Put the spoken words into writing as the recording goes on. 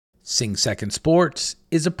Sing Second Sports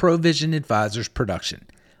is a Provision Advisors production.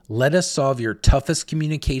 Let us solve your toughest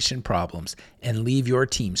communication problems and leave your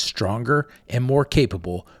team stronger and more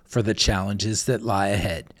capable for the challenges that lie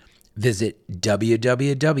ahead. Visit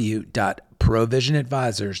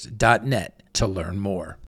www.provisionadvisors.net to learn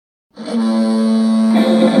more.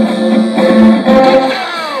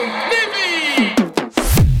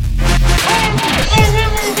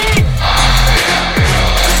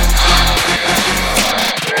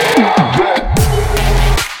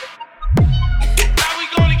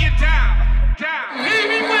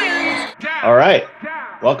 All right.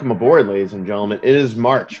 Welcome aboard, ladies and gentlemen. It is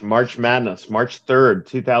March Madness, March 3rd,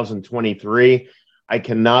 2023. I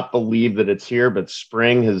cannot believe that it's here, but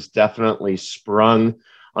spring has definitely sprung.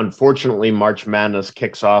 Unfortunately, March Madness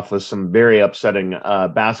kicks off with some very upsetting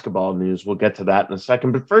basketball news. We'll get to that in a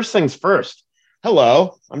second. But first things first.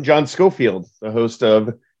 Hello, I'm John Schofield, the host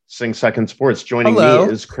of Sing Second Sports. Joining me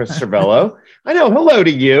is Chris Cervello. I know. Hello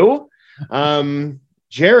to you.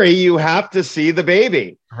 Jerry, you have to see the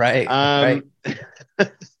baby. Right.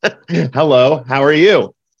 Hello, how are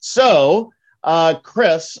you? So,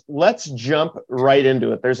 Chris, let's jump right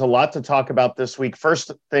into it. There's a lot to talk about this week.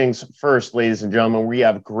 First things first, ladies and gentlemen, we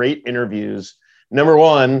have great interviews. Number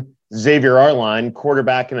one, Xavier Arline,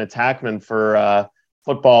 quarterback and attackman for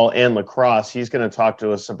football and lacrosse. He's going to talk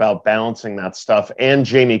to us about balancing that stuff. And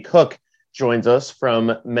Jamie Cook joins us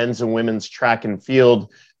from men's and women's track and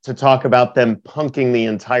field to talk about them punking the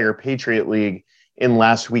entire Patriot League in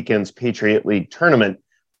last weekend's Patriot League tournament.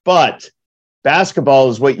 But basketball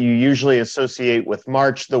is what you usually associate with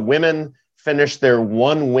March. The women finished their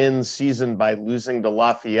one-win season by losing to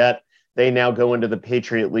Lafayette. They now go into the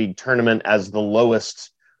Patriot League tournament as the lowest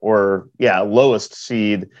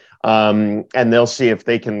seed. And they'll see if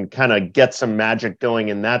they can kind of get some magic going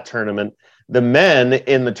in that tournament. The men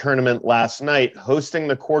in the tournament last night, hosting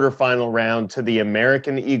the quarterfinal round to the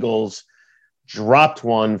American Eagles, dropped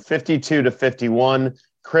one 52-51.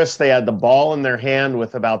 Chris, they had the ball in their hand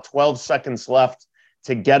with about 12 seconds left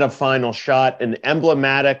to get a final shot, and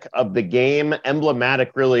emblematic of the game,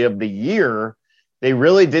 emblematic really of the year. They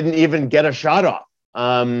really didn't even get a shot off.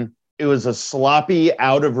 It was a sloppy,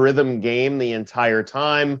 out of rhythm game the entire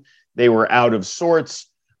time. They were out of sorts.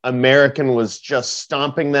 American was just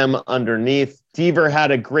stomping them underneath. Deaver had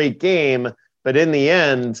a great game, but in the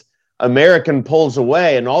end, American pulls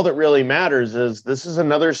away, and all that really matters is this is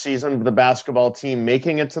another season of the basketball team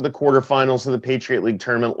making it to the quarterfinals of the Patriot League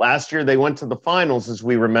tournament. Last year, they went to the finals, as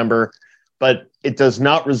we remember, but it does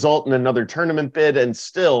not result in another tournament bid, and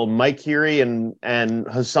still, Mike Hury and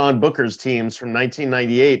Hassan Booker's teams from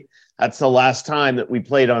 1998, that's the last time that we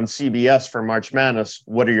played on CBS for March Madness.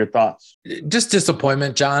 What are your thoughts? Just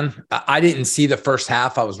disappointment, John. I didn't see the first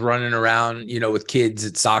half. I was running around, with kids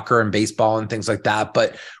at soccer and baseball and things like that.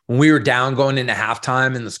 But when we were down going into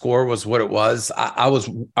halftime and the score was what it was, I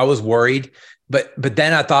was worried. But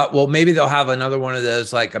then I thought, well, maybe they'll have another one of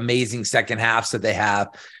those like amazing second halves that they have.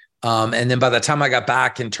 And then by the time I got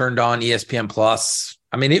back and turned on ESPN Plus,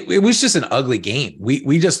 I mean, it was just an ugly game.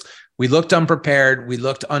 We looked unprepared. We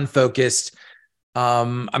looked unfocused.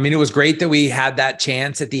 It was great that we had that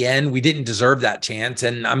chance at the end. We didn't deserve that chance.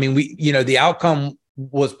 And the outcome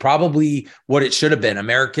was probably what it should have been.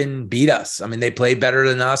 American beat us. They played better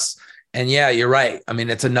than us. And yeah, you're right.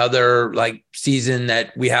 It's another season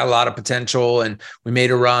that we had a lot of potential and we made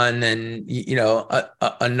a run and,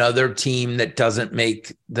 another team that doesn't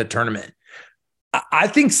make the tournament. I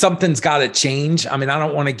think something's got to change. I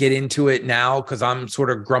don't want to get into it now because I'm sort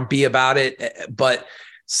of grumpy about it, but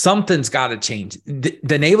something's got to change.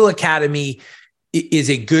 The Naval Academy is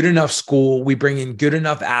a good enough school. We bring in good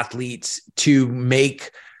enough athletes to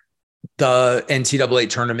make the NCAA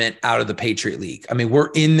tournament out of the Patriot League.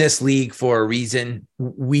 We're in this league for a reason.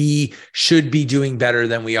 We should be doing better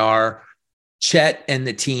than we are. Chet and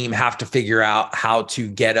the team have to figure out how to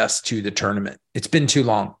get us to the tournament. It's been too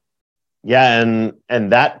long. Yeah, and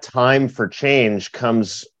that time for change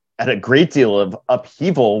comes at a great deal of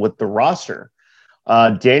upheaval with the roster.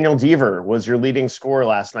 Daniel Deaver was your leading scorer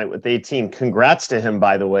last night with 18. Congrats to him,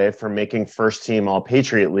 by the way, for making first team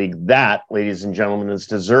All-Patriot League. That, ladies and gentlemen, is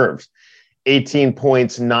deserved. 18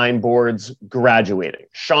 points, 9 boards, graduating.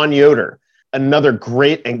 Sean Yoder, another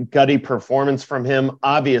great and gutty performance from him,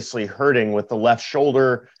 obviously hurting with the left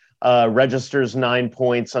shoulder, registers 9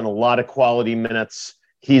 points on a lot of quality minutes.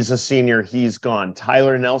 He's a senior. He's gone.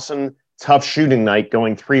 Tyler Nelson, tough shooting night,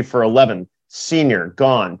 going 3 for 11. Senior,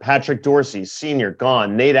 gone. Patrick Dorsey, senior,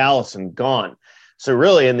 gone. Nate Allison, gone. So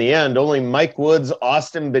really, in the end, only Mike Woods,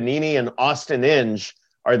 Austin Benini, and Austin Inge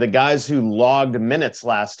are the guys who logged minutes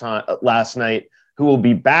last night, who will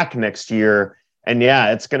be back next year. And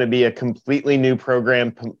yeah, it's going to be a completely new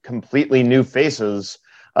program, completely new faces.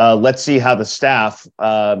 Let's see how the staff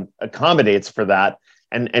accommodates for that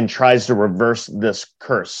and tries to reverse this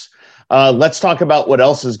curse. Let's talk about what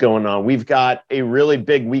else is going on. We've got a really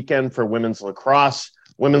big weekend for women's lacrosse.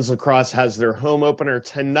 Women's lacrosse has their home opener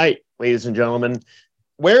tonight, ladies and gentlemen.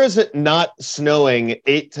 Where is it not snowing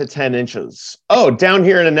 8 to 10 inches? Oh, down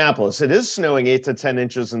here in Annapolis. It is snowing 8 to 10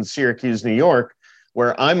 inches in Syracuse, New York,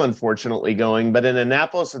 where I'm unfortunately going. But in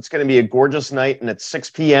Annapolis, it's going to be a gorgeous night, and at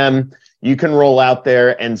 6 p.m., you can roll out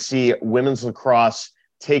there and see women's lacrosse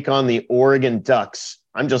take on the Oregon Ducks.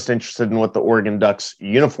 I'm just interested in what the Oregon Ducks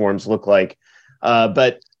uniforms look like.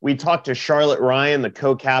 But we talked to Charlotte Ryan, the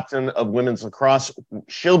co-captain of women's lacrosse.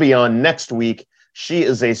 She'll be on next week. She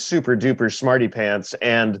is a super duper smarty pants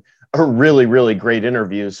and a really, really great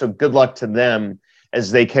interview. So good luck to them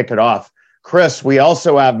as they kick it off. Chris, we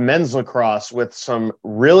also have men's lacrosse with some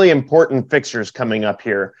really important fixtures coming up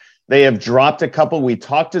here. They have dropped a couple. We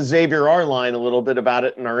talked to Xavier Arline a little bit about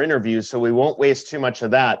it in our interview, so we won't waste too much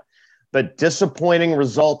of that. But disappointing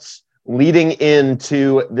results leading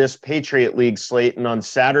into this Patriot League slate. And on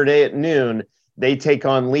Saturday at noon, they take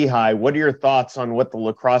on Lehigh. What are your thoughts on what the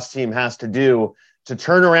lacrosse team has to do to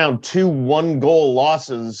turn around 2 one-goal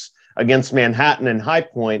losses against Manhattan and High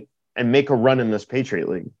Point and make a run in this Patriot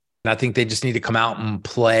League? I think they just need to come out and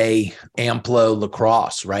play Amplo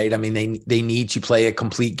lacrosse, right? I mean, they need to play a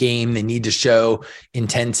complete game. They need to show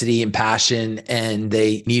intensity and passion, and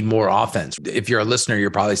they need more offense. If you're a listener,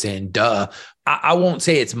 you're probably saying, duh. I won't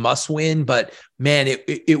say it's must win, but man,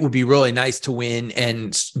 it would be really nice to win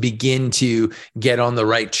and begin to get on the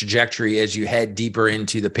right trajectory as you head deeper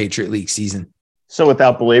into the Patriot League season. So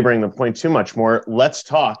without belaboring the point too much more, let's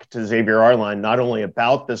talk to Xavier Arline, not only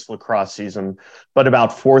about this lacrosse season, but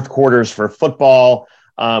about fourth quarters for football,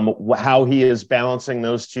 how he is balancing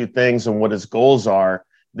those two things and what his goals are.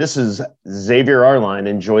 This is Xavier Arline.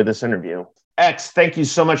 Enjoy this interview. X, thank you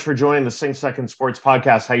so much for joining the Sing Second Sports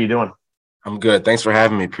Podcast. How you doing? I'm good. Thanks for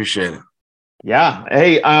having me. Appreciate it. Yeah.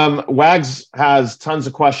 Hey, Wags has tons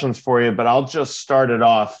of questions for you, but I'll just start it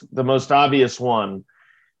off. The most obvious one.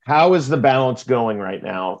 How is the balance going right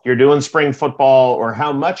now? You're doing spring football, or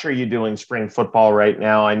how much are you doing spring football right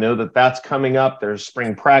now? I know that that's coming up. There's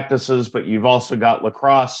spring practices, but you've also got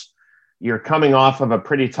lacrosse. You're coming off of a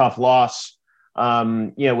pretty tough loss,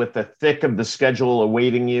 with the thick of the schedule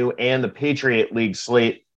awaiting you and the Patriot League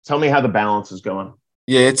slate. Tell me how the balance is going.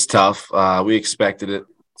 Yeah, it's tough. We expected it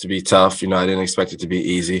to be tough. I didn't expect it to be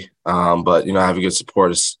easy. But I have a good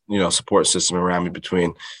support system around me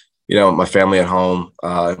between my family at home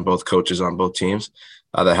and both coaches on both teams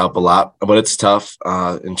that help a lot. But it's tough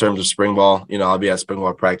in terms of spring ball. I'll be at spring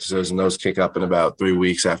ball practices, and those kick up in about 3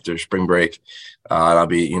 weeks after spring break. And I'll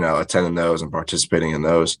be, attending those and participating in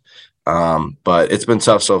those. But it's been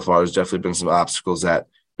tough so far. There's definitely been some obstacles that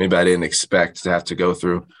maybe I didn't expect to have to go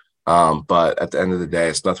through. But at the end of the day,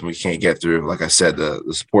 it's nothing we can't get through. Like I said, the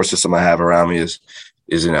support system I have around me is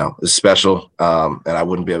special, and I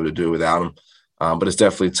wouldn't be able to do it without them. But it's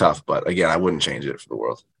definitely tough. But again, I wouldn't change it for the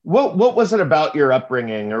world. What was it about your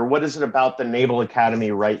upbringing, or what is it about the Naval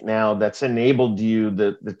Academy right now that's enabled you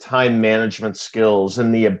the time management skills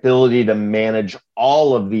and the ability to manage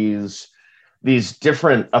all of these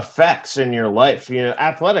different effects in your life?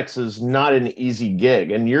 Athletics is not an easy gig,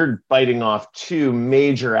 and you're biting off 2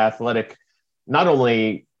 major athletic, not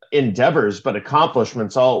only endeavors, but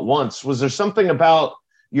accomplishments all at once. Was there something about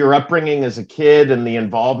your upbringing as a kid and the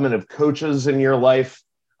involvement of coaches in your life,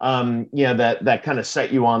 that kind of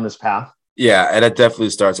set you on this path? Yeah, and it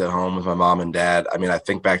definitely starts at home with my mom and dad. I mean, I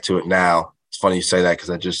think back to it now. It's funny you say that, because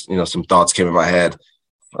I just, some thoughts came in my head.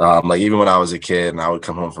 Like even when I was a kid and I would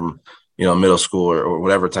come home from, middle school or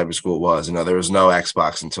whatever type of school it was, there was no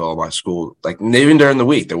Xbox until my school, like even during the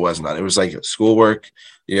week, there was none. It was like schoolwork,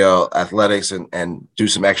 athletics and do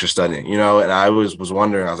some extra studying, and I was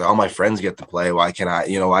wondering, I was like, all my friends get to play. Why can't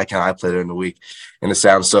I play during the week? And it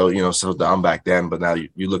sounds so, so dumb back then, but now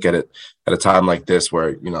you look at it at a time like this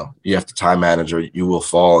where, you have to time manage or you will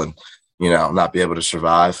fall and, not be able to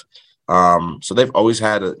survive. So they've always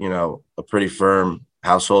had a pretty firm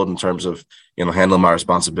household in terms of, handling my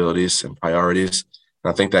responsibilities and priorities.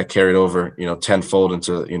 And I think that carried over, tenfold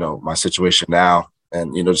into, my situation now.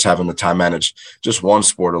 And, just having the time manage just one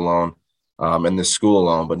sport alone and this school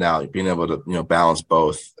alone, but now being able to, balance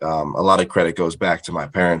both. A lot of credit goes back to my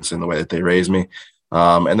parents and the way that they raised me.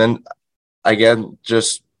 And then again,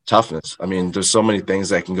 just toughness. I mean, there's so many things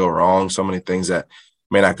that can go wrong, so many things that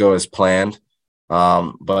may not go as planned.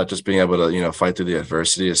 But just being able to, fight through the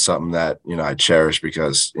adversity is something that, I cherish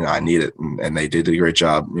because, I need it. And they did a great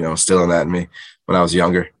job, instilling that in me when I was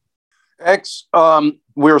younger. X,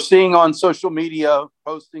 we're seeing on social media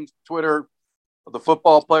postings, Twitter, the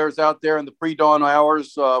football players out there in the pre-dawn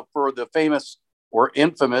hours for the famous or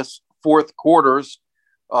infamous fourth quarters.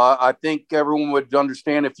 I think everyone would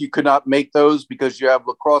understand if you could not make those because you have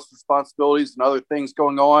lacrosse responsibilities and other things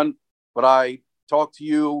going on. But I talked to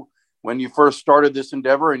you when you first started this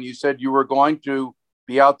endeavor, and you said you were going to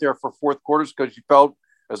be out there for fourth quarters because you felt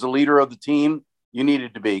as a leader of the team you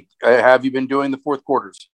needed to be. Have you been doing the fourth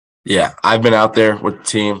quarters? Yeah, I've been out there with the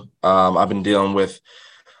team. I've been dealing with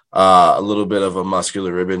a little bit of a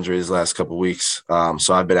muscular rib injury these last couple of weeks.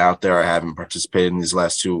 So I've been out there. I haven't participated in these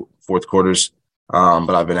last two fourth quarters,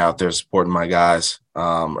 but I've been out there supporting my guys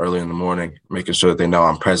early in the morning, making sure that they know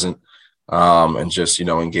I'm present and just,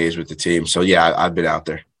 engage with the team. So, yeah, I've been out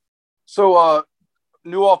there. So,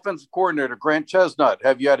 new offensive coordinator, Grant Chestnut,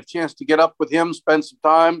 have you had a chance to get up with him, spend some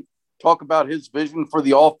time, talk about his vision for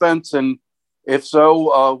the offense? And if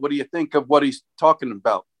so, what do you think of what he's talking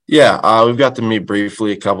about? Yeah, we've got to meet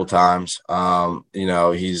briefly a couple times.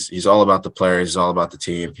 He's all about the players. He's all about the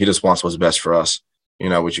team. He just wants what's best for us,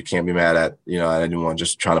 which you can't be mad at, at anyone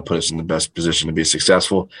just trying to put us in the best position to be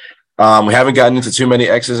successful. We haven't gotten into too many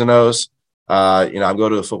X's and O's. I go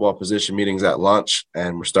to the football position meetings at lunch,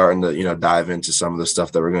 and we're starting to, dive into some of the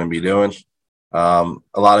stuff that we're going to be doing. A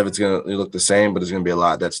lot of it's going to look the same, but there's going to be a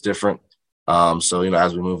lot that's different. So,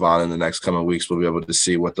 as we move on in the next coming weeks, we'll be able to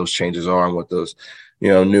see what those changes are and what those,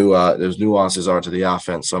 those nuances are to the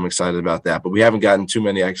offense. So I'm excited about that. But we haven't gotten too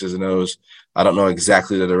many X's and O's. I don't know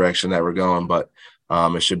exactly the direction that we're going, but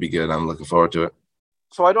it should be good. I'm looking forward to it.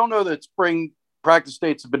 So I don't know that spring practice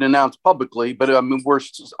dates have been announced publicly, but we're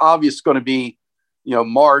obvious going to be,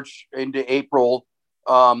 March into April.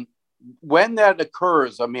 When that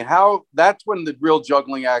occurs, that's when the real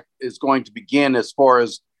juggling act is going to begin as far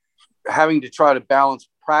as having to try to balance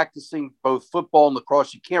practicing both football and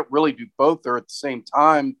lacrosse. You can't really do both there at the same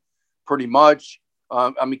time, pretty much.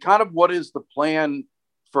 Kind of what is the plan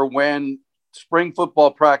for when spring football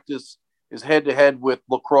practice is head-to-head with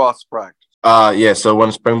lacrosse practice? So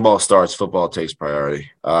when spring ball starts, football takes priority.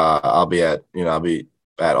 I'll be at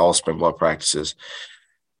all spring ball practices.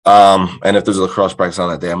 And if there's a lacrosse practice on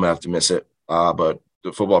that day, I'm gonna have to miss it. But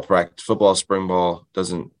the football spring ball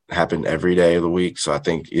doesn't happen every day of the week. So I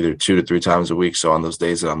think either 2 to 3 times a week. So on those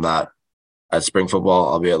days that I'm not at spring football,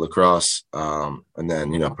 I'll be at lacrosse, and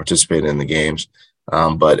then, participate in the games.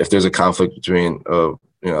 But if there's a conflict between,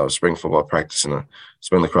 spring football practice and a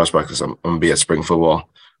spring lacrosse practice, I'm going to be at spring football.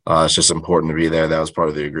 It's just important to be there. That was part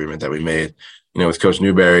of the agreement that we made, with Coach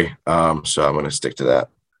Newberry. So I'm going to stick to that.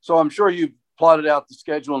 So I'm sure you've plotted out the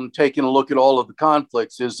schedule and taken a look at all of the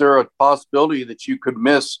conflicts. Is there a possibility that you could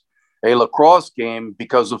miss a lacrosse game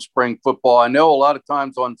because of spring football? I know a lot of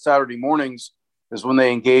times on Saturday mornings is when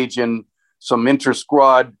they engage in some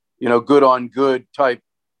inter-squad, good on good type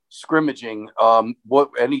scrimmaging.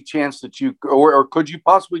 Any chance that you, or could you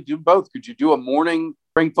possibly do both? Could you do a morning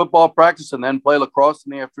spring football practice and then play lacrosse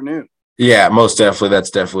in the afternoon? Yeah, most definitely.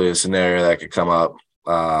 That's definitely a scenario that could come up.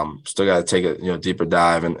 Still got to take a deeper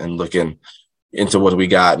dive and look into what we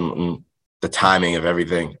got and the timing of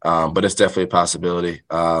everything. But it's definitely a possibility.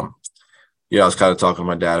 I was kind of talking to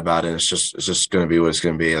my dad about it. It's just going to be what it's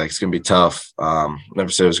going to be. Like, it's going to be tough. Never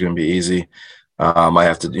said it was going to be easy. Might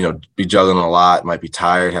have to, be juggling a lot. Might be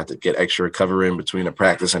tired. Have to get extra recovery in between a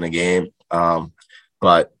practice and a game.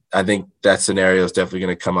 But I think that scenario is definitely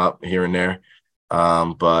going to come up here and there.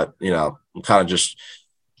 But I'm kind of just.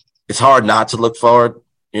 It's hard not to look forward,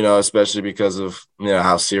 especially because of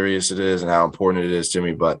how serious it is and how important it is to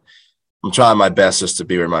me. But I'm trying my best just to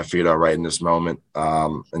be where my feet are right in this moment,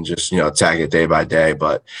 and just, attack it day by day.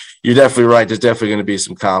 But you're definitely right. There's definitely going to be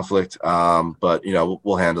some conflict. But,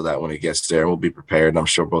 we'll handle that when it gets there, and we'll be prepared. And I'm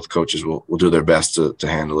sure both coaches will do their best to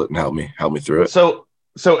handle it and help me through it. So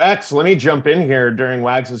X, let me jump in here during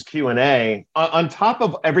Wags' Q&A. On top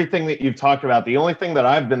of everything that you've talked about, the only thing that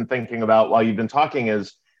I've been thinking about while you've been talking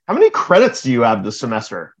is, how many credits do you have this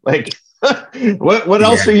semester? Like, what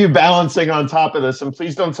else are you balancing on top of this? And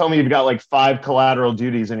please don't tell me you've got like 5 collateral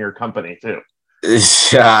duties in your company too.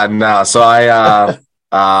 Yeah, no. So I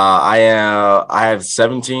have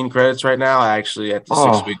 17 credits right now. I actually at the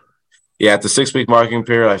 6-week marking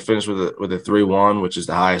period, I finished with a 3.1, which is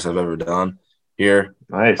the highest I've ever done here.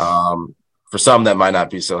 Nice. For some that might not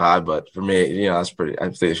be so high, but for me, that's pretty. I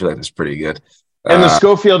feel like that's pretty good. And the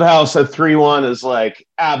Schofield House at 3.1 is like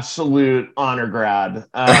absolute honor grad.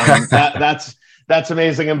 That's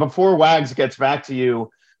amazing. And before Wags gets back to you,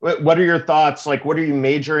 what are your thoughts? Like, what are you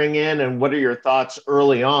majoring in, and what are your thoughts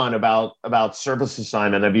early on about service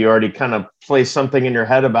assignment? Have you already kind of placed something in your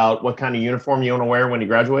head about what kind of uniform you want to wear when you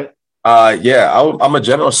graduate? I'm a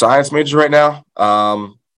general science major right now.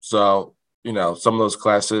 So, some of those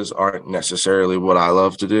classes aren't necessarily what I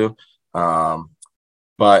love to do.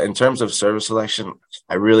 But in terms of service selection,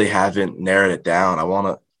 I really haven't narrowed it down.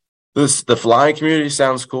 The flying community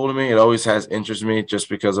sounds cool to me. It always has interested me just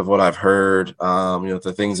because of what I've heard,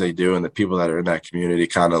 the things they do and the people that are in that community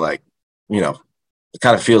kind of like, it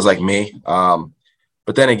kind of feels like me.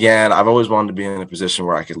 But then again, I've always wanted to be in a position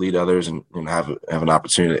where I could lead others and have an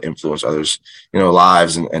opportunity to influence others,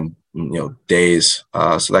 lives and days.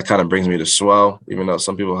 So that kind of brings me to SWO, even though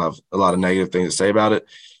some people have a lot of negative things to say about it.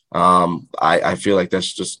 I feel like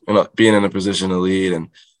that's just being in a position to lead, and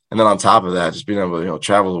then on top of that, just being able to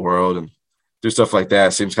travel the world and do stuff like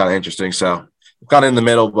that seems kind of interesting. So I'm kind of in the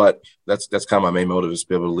middle, but that's kind of my main motive, is to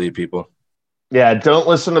be able to lead people. Yeah, don't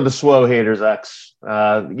listen to the SWO haters, X. The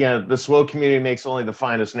SWO community makes only the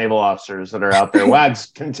finest naval officers that are out there. Wags,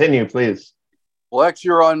 continue, please. Well, X,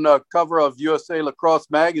 you're on the cover of USA Lacrosse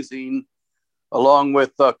magazine, along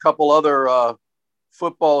with a couple other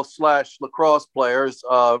football/lacrosse players,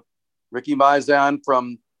 Ricky Mizan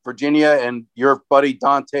from Virginia and your buddy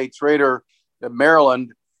Dante Trader at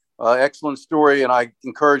Maryland. Excellent story, and I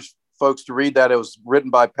encourage folks to read that. It was written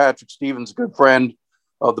by Patrick Stevens, a good friend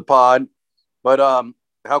of the pod. But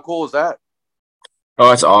how cool is that? Oh,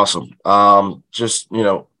 that's awesome. Just,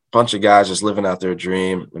 bunch of guys just living out their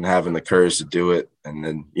dream and having the courage to do it, and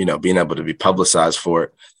then, being able to be publicized for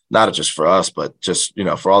it, not just for us, but just,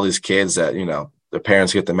 for all these kids that, their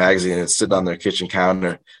parents get the magazine and it's sitting on their kitchen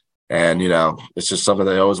counter, and, it's just something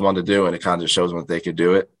they always wanted to do, and it kind of just shows them that they could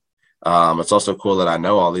do it. It's also cool that I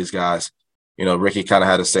know all these guys. Ricky kind of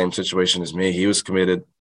had the same situation as me. He was committed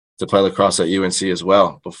to play lacrosse at UNC as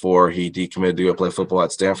well before he decommitted to go play football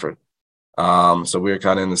at Stanford. So we were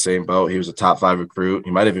kind of in the same boat. He was a top 5 recruit.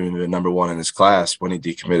 He might have even been number 1 in his class when he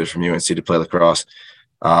decommitted from UNC to play lacrosse.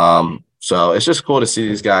 So it's just cool to see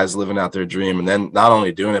these guys living out their dream, and then not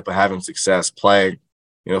only doing it, but having success, playing,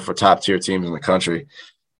 for top tier teams in the country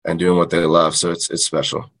and doing what they love. So it's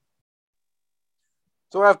special.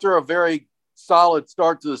 So after a very solid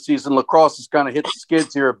start to the season, lacrosse has kind of hit the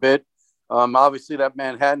skids here a bit. Obviously that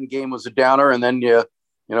Manhattan game was a downer, and then you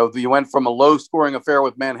went from a low scoring affair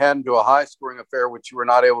with Manhattan to a high scoring affair, which you were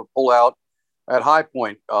not able to pull out at High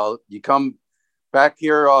Point. You come back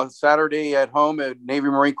here Saturday at home at Navy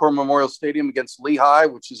Marine Corps Memorial Stadium against Lehigh,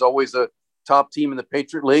 which is always a top team in the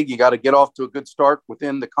Patriot League. You got to get off to a good start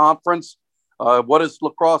within the conference. What does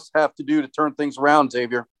lacrosse have to do to turn things around,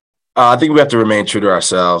 Xavier? I think we have to remain true to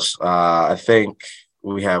ourselves. I think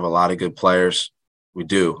we have a lot of good players. We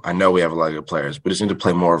do. I know we have a lot of good players. We just need to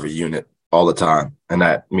play more of a unit all the time. And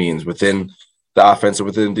that means within the offense and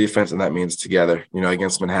within the defense, and that means together.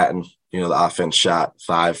 Against Manhattan, the offense shot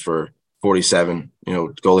 5 for 47.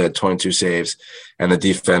 Goalie had 22 saves, and the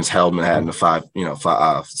defense held Manhattan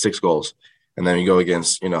to 6 goals. And then you go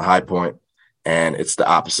against, High Point, and it's the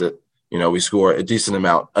opposite. We score a decent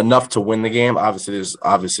amount, enough to win the game. Obviously, there's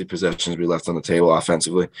possessions we left on the table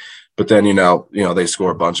offensively, but then, they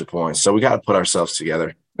score a bunch of points. So we got to put ourselves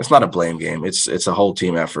together. It's not a blame game. It's a whole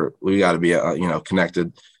team effort. We got to be,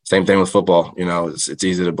 connected. Same thing with football. It's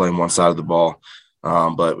easy to blame one side of the ball,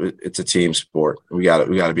 but it's a team sport. We got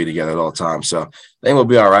to be together at all times. So I think we'll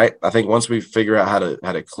be all right. I think once we figure out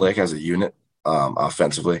how to click as a unit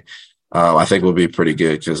offensively, I think we'll be pretty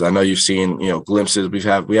good, because I know you've seen, glimpses. We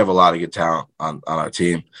have a lot of good talent on our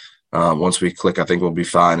team. Once we click, I think we'll be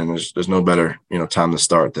fine. And there's no better, time to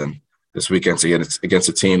start than this weekend against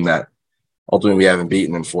a team that ultimately we haven't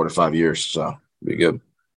beaten in 4 to 5 years. So it'll be good.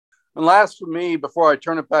 And last for me, before I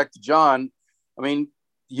turn it back to John, I mean,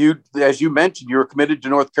 as you mentioned, you were committed to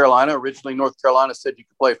North Carolina. Originally, North Carolina said you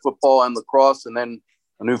could play football and lacrosse, and then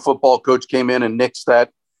a new football coach came in and nixed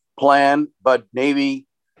that plan. But Navy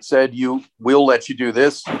said, we'll let you do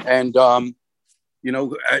this. And,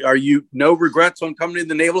 are you no regrets on coming to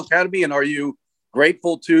the Naval Academy? And are you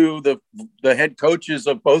grateful to the head coaches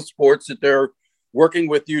of both sports that they're working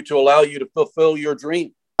with you to allow you to fulfill your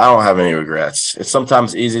dream? I don't have any regrets. It's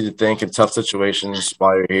sometimes easy to think in tough situations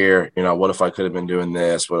while you're here, what if I could have been doing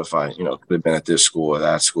this? What if I, could have been at this school or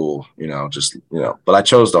that school, but I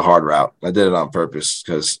chose the hard route. I did it on purpose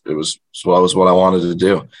because it was what I wanted to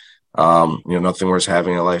do. Nothing worse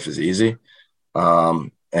having a life is easy.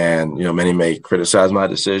 And, many may criticize my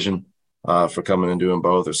decision for coming and doing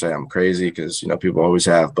both, or say I'm crazy, because, people always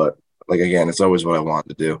have, but again, it's always what I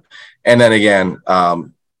wanted to do. And then again,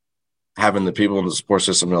 having the people in the support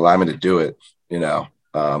system allow me to do it,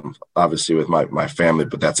 obviously with my family,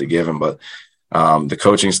 but that's a given. But the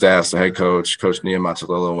coaching staff, the head coach, Coach Nia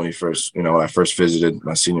Matalolo, when I first visited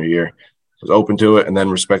my senior year, was open to it. And then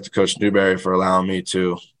respect to Coach Newberry for allowing me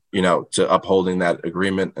to, to upholding that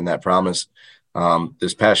agreement and that promise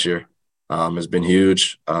this past year has been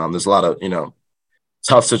huge. There's a lot of,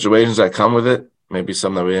 tough situations that come with it, maybe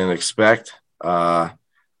some that we didn't expect. But,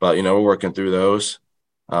 we're working through those.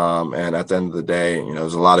 And at the end of the day,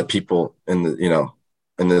 there's a lot of people in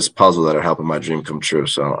this puzzle that are helping my dream come true.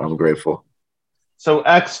 So I'm grateful. So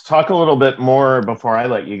X, talk a little bit more before I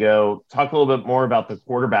let you go. Talk a little bit more about the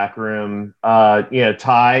quarterback room.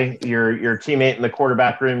 Ty, your teammate in the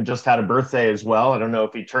quarterback room just had a birthday as well. I don't know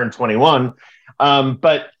if he turned 21,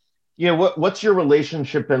 but what's your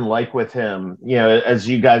relationship been like with him? As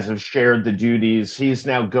you guys have shared the duties, he's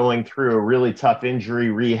now going through a really tough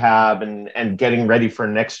injury rehab and getting ready for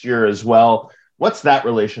next year as well. What's that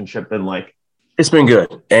relationship been like? It's been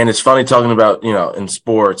good. And it's funny talking about, in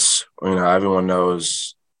sports, everyone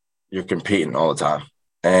knows you're competing all the time.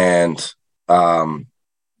 And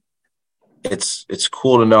it's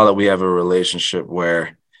cool to know that we have a relationship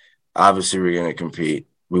where obviously we're going to compete.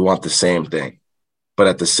 We want the same thing. But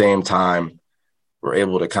at the same time, we're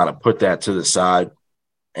able to kind of put that to the side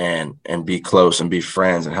and be close and be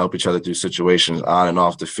friends and help each other through situations on and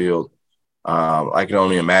off the field. I can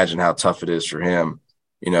only imagine how tough it is for him,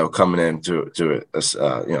 coming into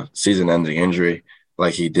a season-ending injury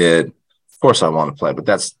like he did. Of course, I want to play, but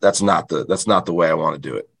that's not the way I want to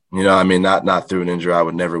do it. Not through an injury. I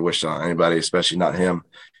would never wish on anybody, especially not him.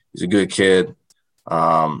 He's a good kid,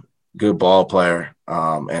 good ball player,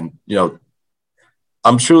 and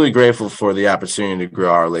I'm truly grateful for the opportunity to grow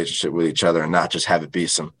our relationship with each other and not just have it be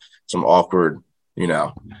some awkward,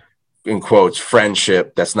 in quotes,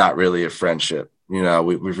 friendship that's not really a friendship.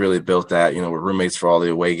 We've really built that. We're roommates for all the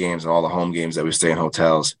away games and all the home games that we stay in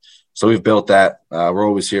hotels. So we've built that. We're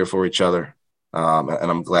always here for each other. And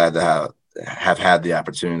I'm glad to have had the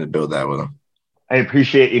opportunity to build that with him. I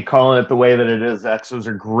appreciate you calling it the way that it is, X. Those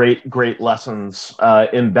are great, great lessons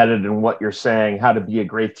embedded in what you're saying, how to be a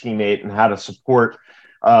great teammate and how to support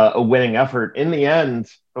a winning effort. In the end,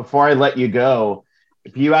 before I let you go,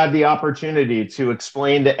 if you had the opportunity to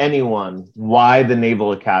explain to anyone why the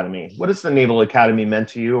Naval Academy, what has the Naval Academy meant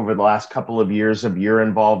to you over the last couple of years of your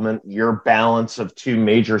involvement, your balance of two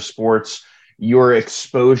major sports, your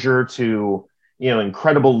exposure to,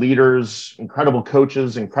 incredible leaders, incredible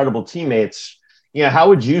coaches, incredible teammates, how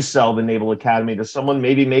would you sell the Naval Academy to someone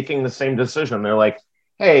maybe making the same decision? They're like,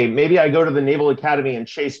 hey, maybe I go to the Naval Academy and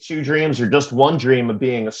chase two dreams or just one dream of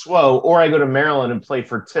being a SWO, or I go to Maryland and play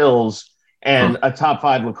for Tills and a top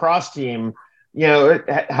 5 lacrosse team.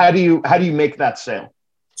 How do you make that sale?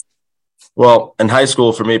 Well, in high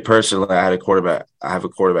school, for me personally, I have a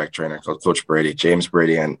quarterback trainer called Coach Brady, James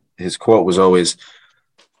Brady. And his quote was always,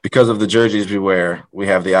 because of the jerseys we wear, we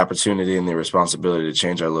have the opportunity and the responsibility to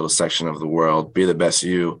change our little section of the world, be the best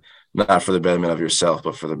you, not for the betterment of yourself,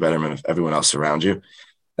 but for the betterment of everyone else around you.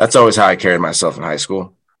 That's always how I carried myself in high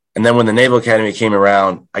school. And then when the Naval Academy came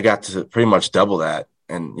around, I got to pretty much double that.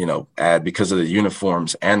 And, add, because of the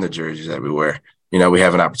uniforms and the jerseys that we wear, we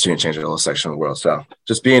have an opportunity to change a little section of the world. So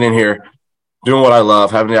just being in here, doing what I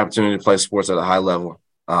love, having the opportunity to play sports at a high level,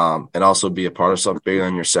 and also be a part of something bigger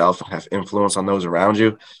than yourself and have influence on those around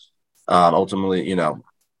you. Ultimately,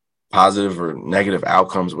 positive or negative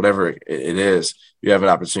outcomes, whatever it is, you have an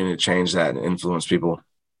opportunity to change that and influence people.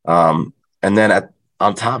 And then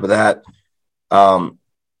on top of that,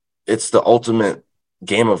 it's the ultimate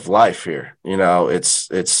game of life here.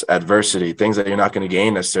 It's adversity, things that you're not going to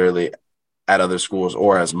gain necessarily at other schools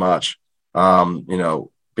or as much.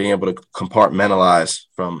 Being able to compartmentalize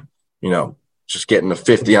from, just getting a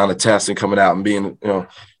 50 on the test and coming out and being,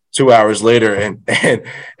 2 hours later and being,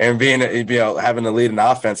 having to lead an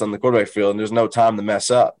offense on the quarterback field and there's no time to mess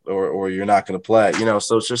up or you're not going to play,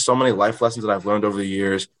 so it's just so many life lessons that I've learned over the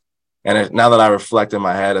years. And now that I reflect in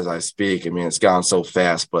my head as I speak, it's gone so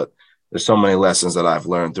fast, but there's so many lessons that I've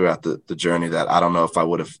learned throughout the journey that I don't know if I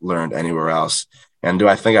would have learned anywhere else. And do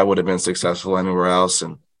I think I would have been successful anywhere else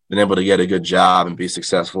and been able to get a good job and be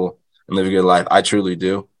successful and live a good life? I truly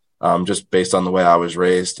do, just based on the way I was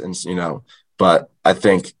raised. And, but I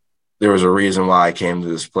think there was a reason why I came to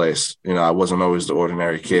this place. I wasn't always the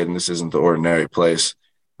ordinary kid, and this isn't the ordinary place.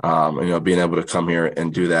 Being able to come here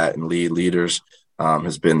and do that and lead leaders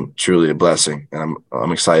has been truly a blessing. And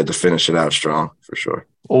I'm excited to finish it out strong for sure.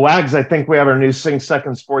 Well, Wags, I think we have our new Sing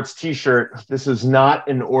Second Sports t-shirt. This is not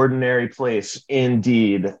an ordinary place,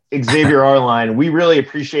 indeed. Xavier Arline, we really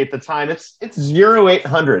appreciate the time. It's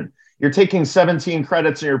 0800. You're taking 17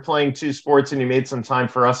 credits and you're playing 2 sports and you made some time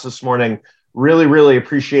for us this morning. Really, really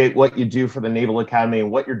appreciate what you do for the Naval Academy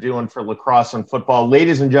and what you're doing for lacrosse and football.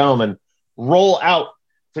 Ladies and gentlemen, roll out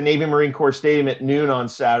to Navy Marine Corps Stadium at noon on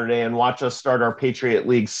Saturday and watch us start our Patriot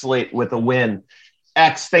League slate with a win.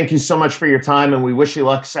 X, thank you so much for your time, and we wish you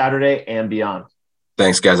luck Saturday and beyond.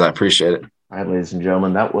 Thanks, guys. I appreciate it. All right, ladies and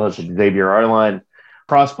gentlemen, that was Xavier Arline,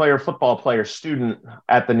 cross player, football player, student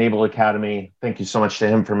at the Naval Academy. Thank you so much to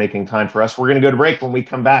him for making time for us. We're going to go to break. When we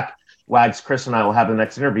come back, Wags, Chris, and I will have the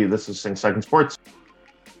next interview. This is Sing Second Sports.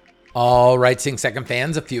 All right, Sing Second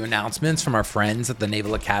fans, a few announcements from our friends at the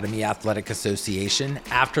Naval Academy Athletic Association.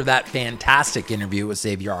 After that fantastic interview with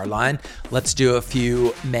Xavier Arline, let's do a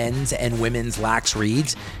few men's and women's lax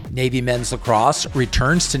reads. Navy men's lacrosse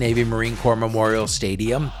returns to Navy Marine Corps Memorial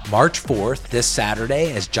Stadium March 4th, this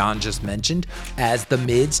Saturday, as John just mentioned, as the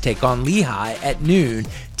Mids take on Lehigh at noon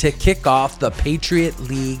to kick off the Patriot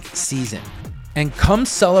League season. And come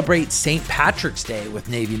celebrate St. Patrick's Day with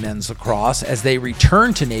Navy men's lacrosse as they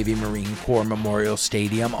return to Navy Marine Corps Memorial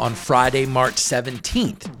Stadium on Friday, March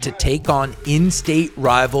 17th to take on in-state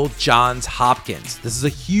rival Johns Hopkins. This is a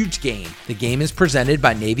huge game. The game is presented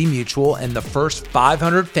by Navy Mutual, and the first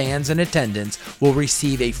 500 fans in attendance will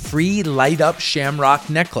receive a free light-up shamrock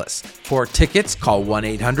necklace. For tickets, call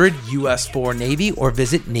 1-800-US4-NAVY or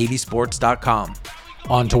visit navysports.com.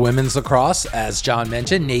 On to women's lacrosse. As John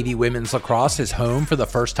mentioned, Navy women's lacrosse is home for the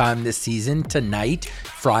first time this season tonight,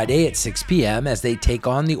 Friday at 6 p.m. as they take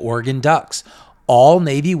on the Oregon Ducks. All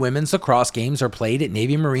Navy women's lacrosse games are played at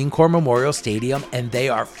Navy Marine Corps Memorial Stadium, and they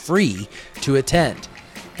are free to attend.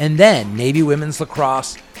 And then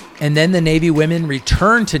the Navy women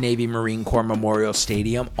return to Navy Marine Corps Memorial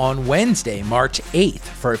Stadium on Wednesday, March 8th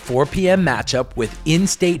for a 4 p.m. matchup with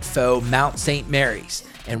in-state foe Mount St. Mary's.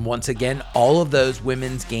 And once again, all of those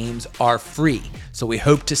women's games are free. So we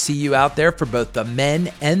hope to see you out there for both the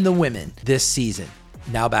men and the women this season.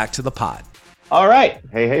 Now back to the pod. All right.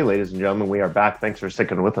 Hey, ladies and gentlemen, we are back. Thanks for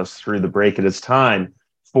sticking with us through the break. It is time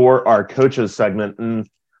for our coaches segment. And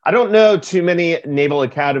I don't know too many Naval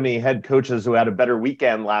Academy head coaches who had a better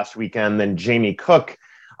weekend last weekend than Jamie Cook.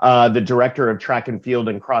 The director of track and field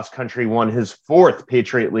and cross country won his 4th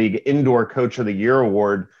Patriot League Indoor Coach of the Year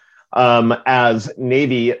award. As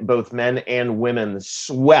Navy, both men and women,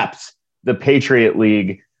 swept the Patriot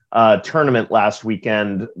League tournament last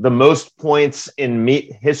weekend. The most points in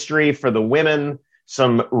meet history for the women,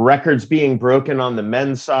 some records being broken on the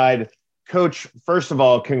men's side. Coach, first of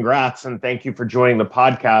all, congrats and thank you for joining the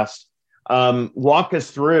podcast. Walk us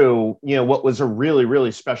through, what was a really,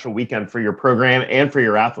 really special weekend for your program and for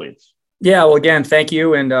your athletes. Yeah, well, again, thank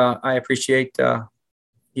you. And I appreciate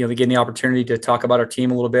getting the opportunity to talk about our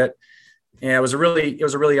team a little bit. And it was a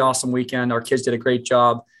really awesome weekend. Our kids did a great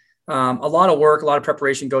job. A lot of work, a lot of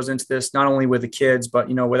preparation goes into this, not only with the kids, but,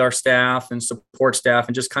 with our staff and support staff,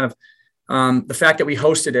 and just kind of the fact that we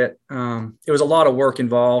hosted it. It was a lot of work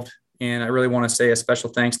involved. And I really want to say a special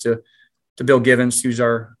thanks to Bill Givens, who's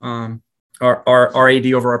our AD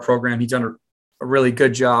over our program. He's done a really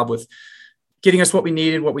good job with getting us what we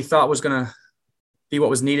needed, what we thought was going to be what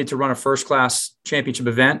was needed to run a first-class championship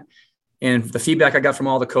event. And the feedback I got from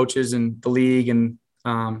all the coaches and the league and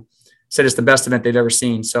said it's the best event they've ever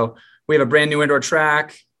seen. So we have a brand new indoor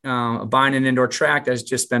track, a Bynum indoor track that's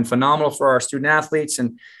just been phenomenal for our student athletes.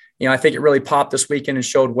 And, I think it really popped this weekend and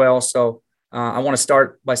showed well. So I want to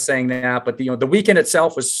start by saying that, but the weekend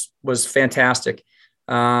itself was fantastic.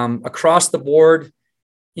 Across the board,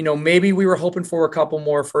 maybe we were hoping for a couple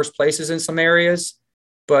more first places in some areas,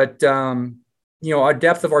 but our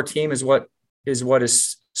depth of our team is what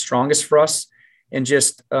is strongest for us, and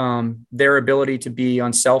just their ability to be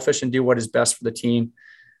unselfish and do what is best for the team.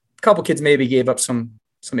 A couple kids maybe gave up some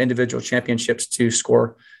individual championships to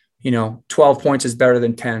score, 12 points is better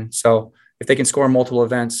than 10. So if they can score in multiple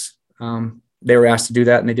events, they were asked to do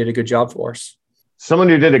that, and they did a good job for us. Someone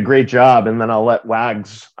who did a great job, and then I'll let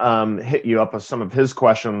Wags hit you up with some of his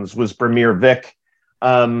questions, was Bramir Vick.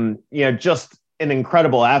 Just an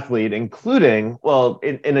incredible athlete, including,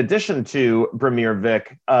 in addition to Bramir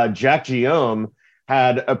Vick, Jack Guillaume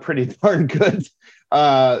had a pretty darn good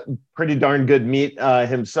meet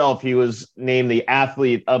himself. He was named the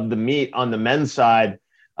athlete of the meet on the men's side,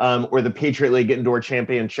 or the Patriot League Indoor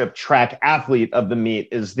Championship track athlete of the meet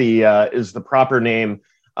is the proper name.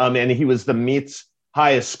 And he was the meet's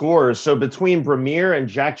highest scorer. So between Bramir and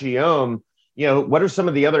Jack Guillaume, what are some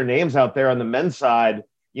of the other names out there on the men's side,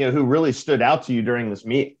 who really stood out to you during this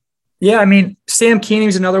meet? Yeah, Sam Keeney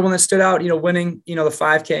was another one that stood out, winning, the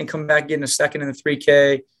 5K and coming back, getting a second in the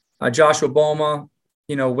 3K. Joshua Boma,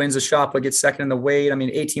 wins a shot, but gets second in the weight.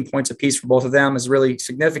 18 points apiece for both of them is really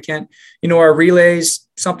significant. Our relays,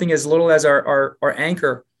 something as little as our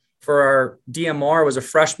anchor for our DMR was a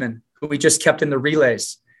freshman who we just kept in the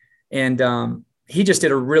relays. And he just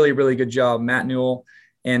did a really, really good job, Matt Newell.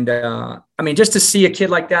 And just to see a kid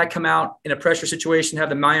like that come out in a pressure situation, have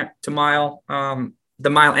the mile the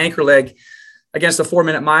mile anchor leg against a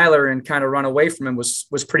 4-minute miler and kind of run away from him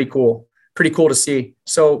was pretty cool. Pretty cool to see.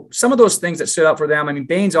 So some of those things that stood out for them. I mean,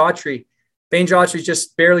 Baines Autry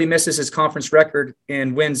just barely misses his conference record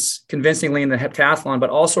and wins convincingly in the heptathlon, but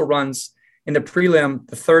also runs in the prelim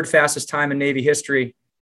the third fastest time in Navy history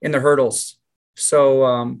in the hurdles.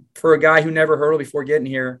 So for a guy who never hurdled before getting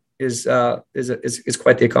here is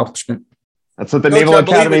quite the accomplishment. That's what the Naval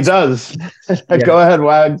Academy does. Go ahead,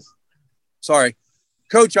 Wags. Sorry.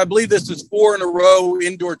 Coach, I believe this is 4 in a row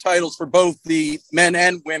indoor titles for both the men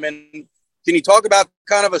and women. Can you talk about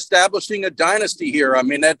kind of establishing a dynasty here? I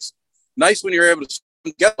mean, that's nice when you're able to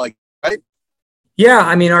get like, right? Yeah.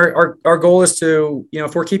 I mean, our goal is to,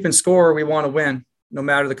 if we're keeping score, we want to win no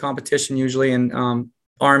matter the competition usually. And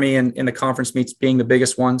Army and the conference meets being the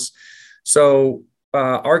biggest ones. So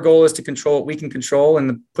our goal is to control what we can control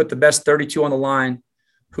and put the best 32 on the line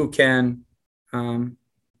who can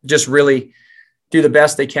just really do the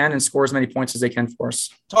best they can and score as many points as they can for us.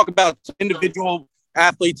 Talk about individual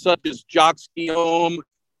athletes such as Jacques Guillaume.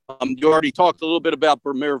 You already talked a little bit about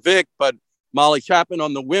Bermir Vick, but Molly Chapman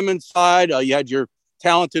on the women's side. You had your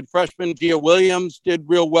talented freshman, Gia Williams, did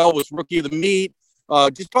real well, was rookie of the meet.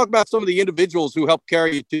 Just talk about some of the individuals who helped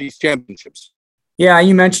carry you to these championships. Yeah,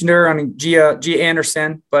 you mentioned her. I mean, Gia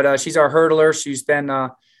Anderson, but she's our hurdler. She's been,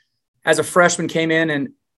 as a freshman, came in and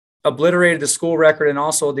obliterated the school record and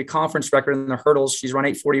also the conference record in the hurdles. She's run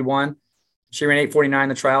 8:41. She ran 8:49 in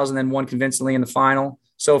the trials and then won convincingly in the final.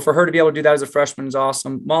 So for her to be able to do that as a freshman is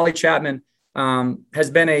awesome. Molly Chapman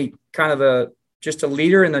has been a kind of just a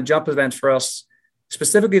leader in the jump events for us,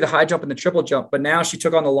 specifically the high jump and the triple jump. But now she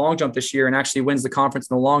took on the long jump this year and actually wins the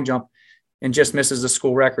conference in the long jump and just misses the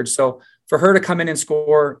school record. So for her to come in and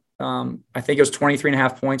score, I think it was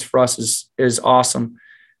 23.5 points for us is awesome.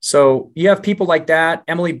 So you have people like that.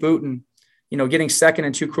 Emily Booten, getting second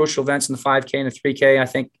in 2 crucial events in the 5K and the 3K, I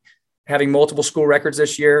think having multiple school records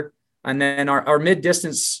this year. And then our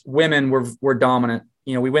mid-distance women were dominant.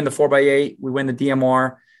 We win the 4x8, we win the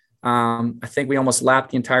DMR. I think we almost lapped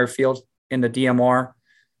the entire field in the DMR.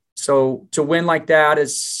 So to win like that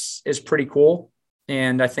is pretty cool.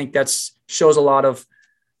 And I think shows a lot of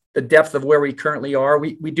the depth of where we currently are.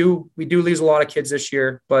 We do lose a lot of kids this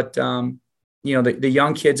year, but the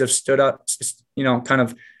young kids have stood up,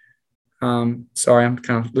 sorry, I'm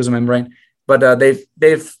kind of losing my brain, but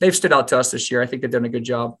they've stood out to us this year. I think they've done a good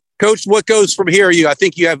job. Coach, what goes from here? I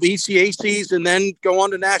think you have ECACs and then go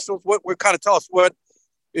on to nationals. What kind of tell us what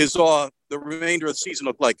is the remainder of the season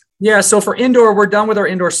look like? Yeah. So for indoor, we're done with our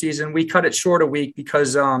indoor season. We cut it short a week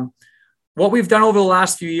because what we've done over the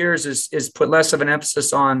last few years is put less of an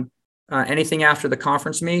emphasis on anything after the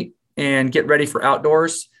conference meet and get ready for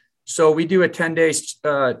outdoors. So we do a 10-day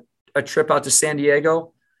a trip out to San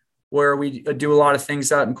Diego where we do a lot of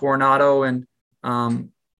things out in Coronado and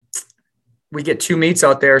we get 2 meets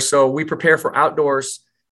out there. So we prepare for outdoors.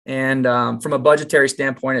 And from a budgetary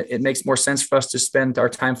standpoint, it makes more sense for us to spend our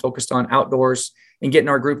time focused on outdoors and getting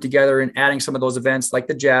our group together and adding some of those events like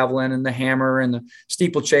the javelin and the hammer and the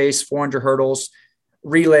steeplechase, 400 hurdles,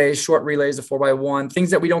 relays, short relays, the 4x1,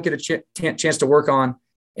 things that we don't get a chance to work on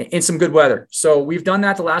in some good weather. So we've done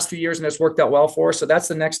that the last few years and it's worked out well for us. So that's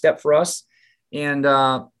the next step for us. And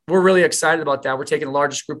we're really excited about that. We're taking the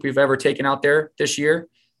largest group we've ever taken out there this year.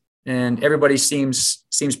 And everybody seems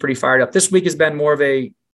pretty fired up. This week has been more of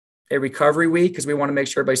a recovery week because we want to make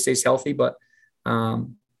sure everybody stays healthy. But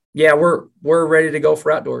we're ready to go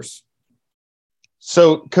for outdoors.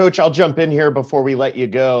 So, Coach, I'll jump in here before we let you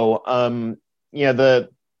go.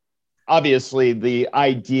 Obviously the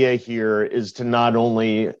idea here is to not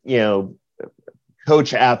only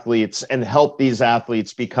coach athletes and help these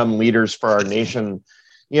athletes become leaders for our nation,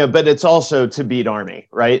 but it's also to beat Army,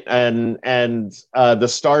 right? And the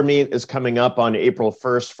Star Meet is coming up on April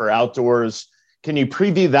 1st for outdoors. Can you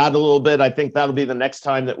preview that a little bit? I think that'll be the next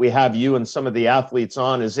time that we have you and some of the athletes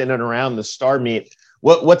on is in and around the Star Meet.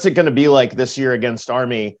 What's it going to be like this year against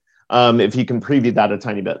Army? If you can preview that a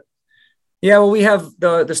tiny bit. Yeah, well, we have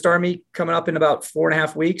the Star Meet coming up in about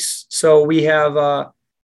 4.5 weeks. So we have,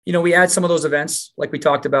 we add some of those events like we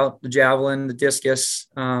talked about, the javelin, the discus,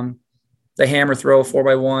 the hammer throw,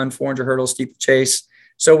 4x1, 400 hurdles, steeplechase.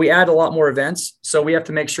 So we add a lot more events. So we have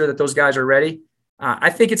to make sure that those guys are ready. I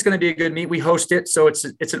think it's going to be a good meet. We host it. So it's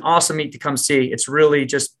an awesome meet to come see. It's really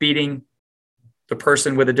just beating the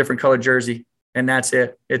person with a different colored jersey. And that's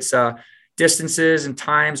it. It's distances and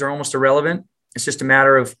times are almost irrelevant. It's just a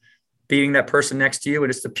matter of beating that person next to you.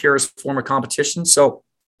 And it's the purest form of competition. So,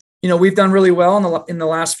 we've done really well in the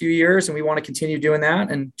last few years and we want to continue doing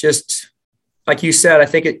that. And just like you said, I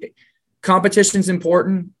think competition is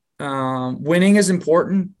important. winning is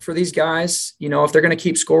important for these guys. You know, if they're going to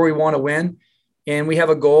keep score, we want to win, and we have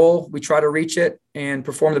a goal. We try to reach it and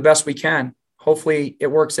perform the best we can. Hopefully it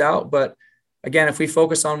works out. But again, if we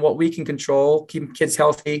focus on what we can control, keeping kids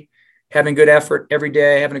healthy, having good effort every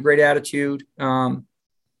day, having a great attitude,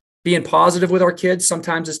 being positive with our kids.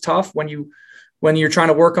 Sometimes it's tough when you're trying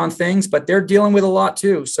to work on things, but they're dealing with a lot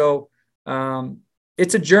too. So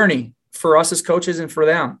it's a journey for us as coaches and for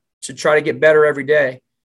them to try to get better every day.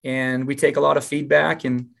 And we take a lot of feedback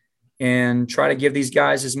and try to give these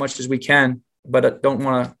guys as much as we can, but don't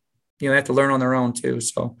want to, they have to learn on their own too.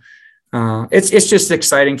 So it's just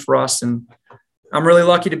exciting for us. And I'm really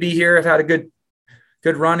lucky to be here. I've had a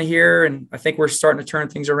good run here. And I think we're starting to turn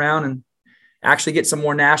things around and actually get some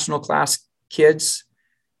more national class kids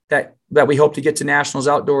that we hope to get to nationals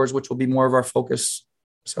outdoors, which will be more of our focus.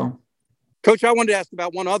 So, Coach, I wanted to ask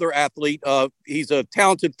about one other athlete. He's a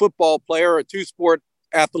talented football player, a two-sport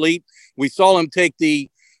athlete. We saw him take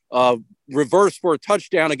the reverse for a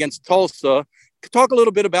touchdown against Tulsa. Talk a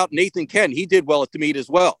little bit about Nathan Kent. He did well at the meet as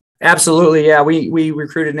well. Absolutely. Yeah. We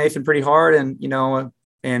recruited Nathan pretty hard,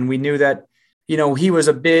 and we knew that, he was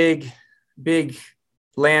a big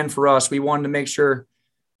land for us. We wanted to make sure,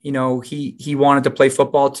 he wanted to play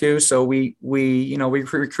football too. So we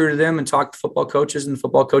recruited him and talked to football coaches, and the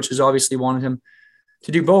football coaches obviously wanted him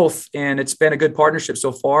to do both. And it's been a good partnership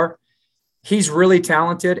so far. He's really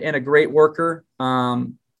talented and a great worker.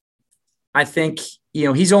 I think, he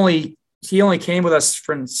only came with us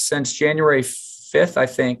since January 5th, I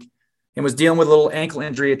think, and was dealing with a little ankle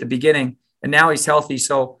injury at the beginning, and now he's healthy.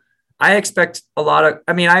 So I expect a lot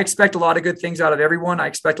of good things out of everyone. I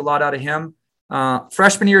expect a lot out of him.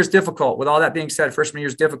 Freshman year is difficult. With all that being said, freshman year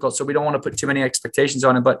is difficult, so we don't want to put too many expectations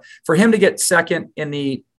on him. But for him to get second in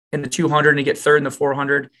the 200 and to get third in the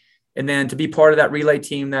 400, and then to be part of that relay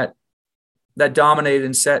team that dominated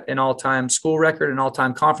and set an all-time school record, an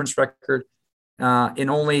all-time conference record in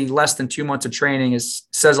only less than 2 months of training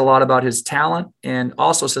says a lot about his talent, and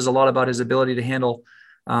also says a lot about his ability to handle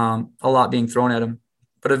a lot being thrown at him.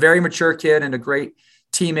 But a very mature kid and a great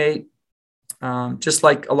teammate, just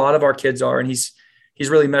like a lot of our kids are. And he's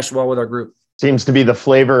really meshed well with our group. Seems to be the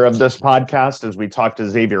flavor of this podcast, as we talked to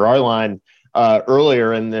Xavier Arline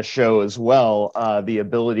earlier in this show as well, the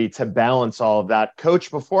ability to balance all of that.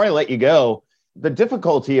 Coach, before I let you go, the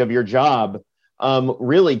difficulty of your job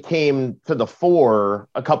really came to the fore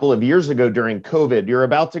a couple of years ago during COVID. You're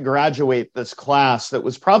about to graduate this class that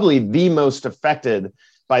was probably the most affected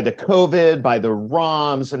by the COVID, by the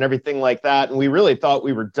ROMs and everything like that. And we really thought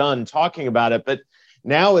we were done talking about it. But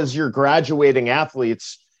now, as you're graduating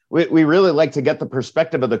athletes, we really like to get the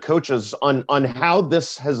perspective of the coaches on how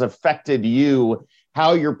this has affected you,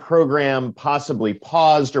 how your program possibly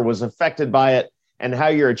paused or was affected by it, and how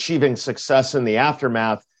you're achieving success in the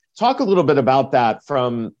aftermath. Talk a little bit about that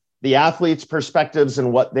from the athletes' perspectives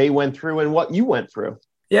and what they went through and what you went through.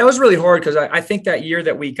 Yeah, it was really hard because I think that year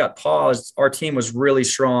that we got paused, our team was really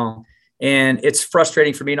strong, and it's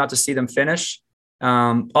frustrating for me not to see them finish.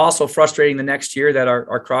 Also frustrating the next year that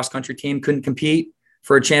our cross-country team couldn't compete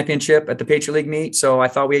for a championship at the Patriot League meet. So I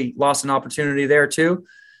thought we lost an opportunity there too.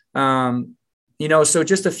 So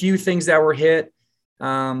just a few things that were hit.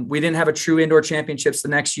 We didn't have a true indoor championships the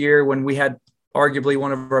next year when we had arguably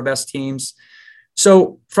one of our best teams.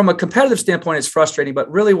 So from a competitive standpoint, it's frustrating,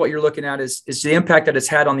 but really what you're looking at is the impact that it's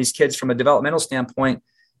had on these kids from a developmental standpoint,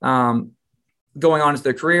 going on into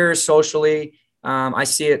their careers, socially. I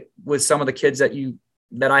see it with some of the kids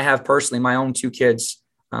that I have personally, my own two kids.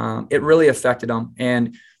 It really affected them.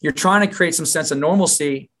 And you're trying to create some sense of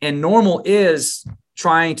normalcy, and normal is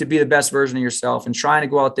trying to be the best version of yourself and trying to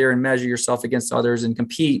go out there and measure yourself against others and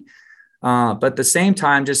compete. But at the same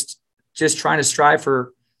time, just trying to strive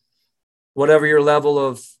for whatever your level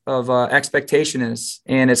of expectation is.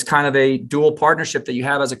 And it's kind of a dual partnership that you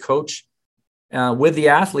have as a coach with the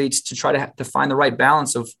athletes to try to find the right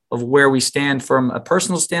balance of where we stand from a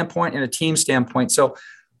personal standpoint and a team standpoint. So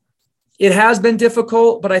it has been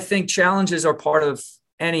difficult, but I think challenges are part of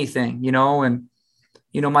anything, and,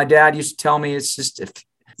 my dad used to tell me, it's just, if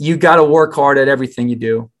you got to work hard at everything you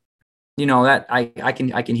do, that I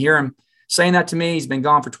can hear him saying that to me. He's been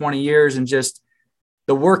gone for 20 years, and just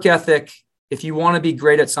the work ethic. If you want to be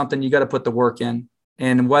great at something, you got to put the work in.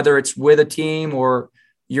 And whether it's with a team or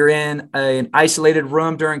you're in an isolated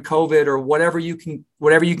room during COVID or whatever you can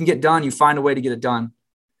get done, you find a way to get it done.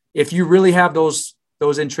 If you really have those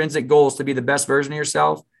intrinsic goals to be the best version of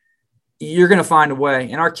yourself, you're going to find a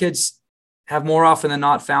way. And our kids have more often than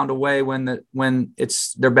not found a way when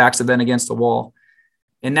it's their backs have been against the wall.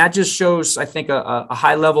 And that just shows, I think, a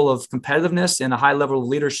high level of competitiveness and a high level of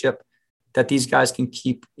leadership that these guys can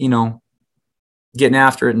keep, getting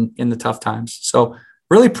after it in the tough times. So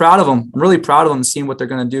really proud of them. I'm really proud of them seeing what they're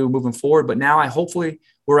going to do moving forward. But now hopefully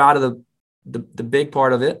we're out of the big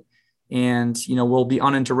part of it, and, we'll be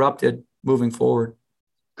uninterrupted moving forward.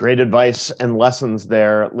 Great advice and lessons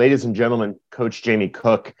there. Ladies and gentlemen, Coach Jamie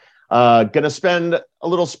Cook, going to spend a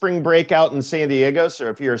little spring break out in San Diego. So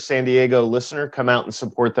if you're a San Diego listener, come out and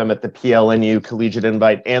support them at the PLNU Collegiate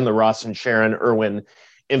Invite and the Ross and Sharon Irwin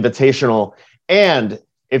Invitational. And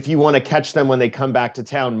if you want to catch them when they come back to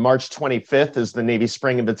town, March 25th is the Navy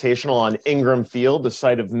Spring Invitational on Ingram Field, the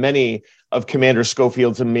site of many of Commander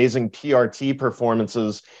Schofield's amazing PRT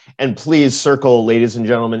performances. And please circle, ladies and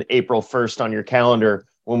gentlemen, April 1st on your calendar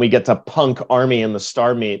when we get to Punk Army and the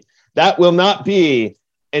Star Meet. That will not be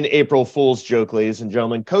an April Fool's joke, ladies and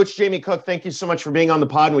gentlemen. Coach Jamie Cook, thank you so much for being on the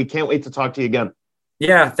pod, and we can't wait to talk to you again.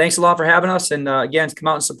 Yeah, thanks a lot for having us. And again, come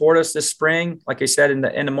out and support us this spring, like I said, in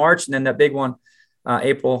the end of March, and then that big one,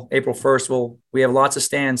 April 1st. We have lots of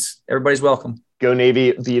stands. Everybody's welcome. Go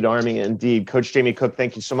Navy, beat Army, indeed. Coach Jamie Cook,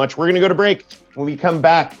 thank you so much. We're going to go to break. When we come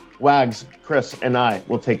back, Wags, Chris, and I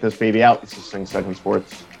will take this baby out. This is 60 Second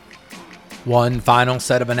Sports. One final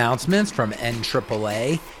set of announcements from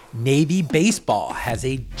NAAA. Navy Baseball has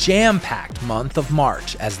a jam-packed month of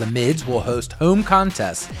March as the Mids will host home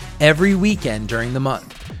contests every weekend during the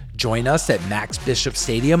month. Join us at Max Bishop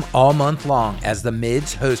Stadium all month long as the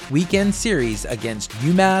Mids host weekend series against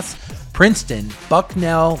UMass, Princeton,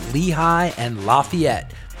 Bucknell, Lehigh, and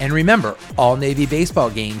Lafayette. And remember, all Navy baseball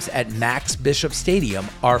games at Max Bishop Stadium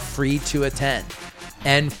are free to attend.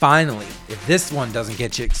 And finally, if this one doesn't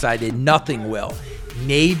get you excited, nothing will.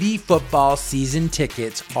 Navy football season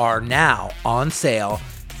tickets are now on sale,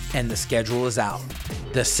 and the schedule is out.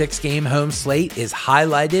 The 6-game home slate is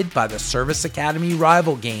highlighted by the Service Academy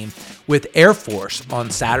rival game with Air Force on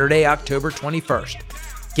Saturday, October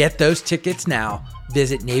 21st. Get those tickets now.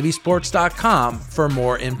 Visit NavySports.com for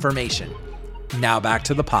more information. Now back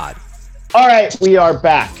to the pod. All right, we are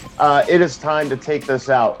back. It is time to take this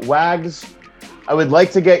out. Wags, I would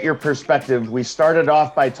like to get your perspective. We started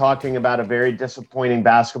off by talking about a very disappointing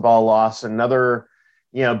basketball loss, another,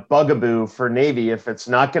 bugaboo for Navy. If it's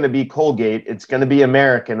not going to be Colgate, it's going to be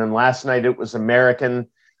American. And last night it was American.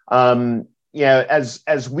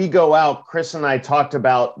 As we go out, Chris and I talked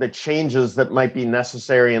about the changes that might be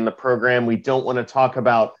necessary in the program. We don't want to talk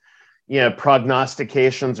about,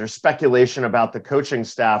 prognostications or speculation about the coaching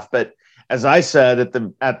staff. But as I said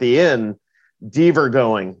at the end, Deaver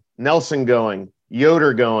going, Nelson going,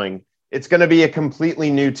 Yoder going. It's going to be a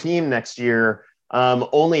completely new team next year.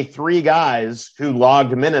 Only 3 guys who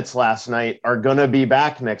logged minutes last night are going to be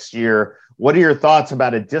back next year. What are your thoughts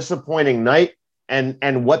about a disappointing night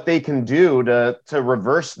and what they can do to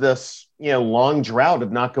reverse this, long drought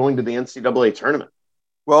of not going to the NCAA tournament?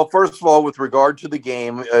 Well, first of all, with regard to the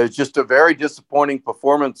game, it's just a very disappointing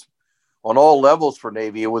performance on all levels for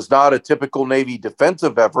Navy. It was not a typical Navy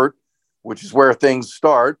defensive effort, which is where things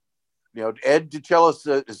start. Ed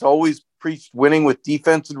DeChellis has always preached winning with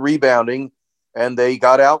defense and rebounding, and they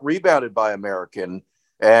got out-rebounded by American.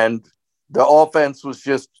 And the offense was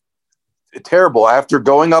just terrible. After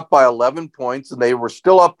going up by 11 points, and they were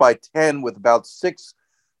still up by 10 with about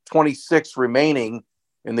 6:26 remaining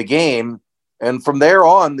in the game. And from there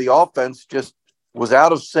on, the offense just was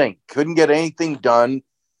out of sync. Couldn't get anything done.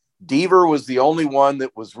 Deaver was the only one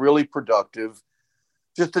that was really productive.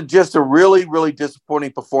 Just a really, really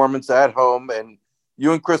disappointing performance at home. And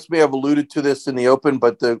you and Chris may have alluded to this in the open,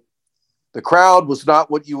 but the crowd was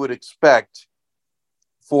not what you would expect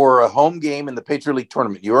for a home game in the Patriot League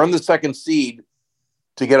tournament. You earn the 2nd seed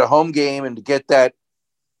to get a home game and to get that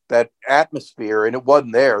atmosphere, and it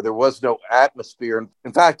wasn't there. There was no atmosphere.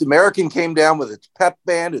 In fact, American came down with its pep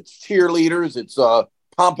band, its cheerleaders, its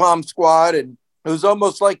pom-pom squad, and it was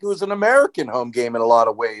almost like it was an American home game in a lot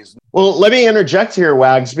of ways. Well, let me interject here,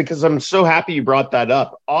 Wags, because I'm so happy you brought that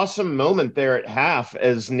up. Awesome moment there at half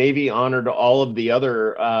as Navy honored all of the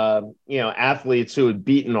other, athletes who had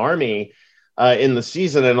beaten Army in the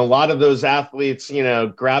season. And a lot of those athletes,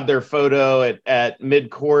 grabbed their photo at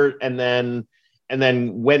midcourt and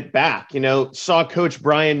then went back, saw Coach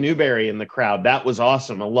Brian Newberry in the crowd. That was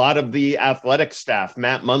awesome. A lot of the athletic staff,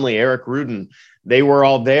 Matt Munley, Eric Rudin, they were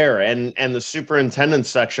all there. And the superintendent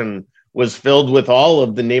section was filled with all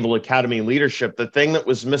of the Naval Academy leadership. The thing that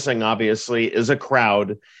was missing, obviously, is a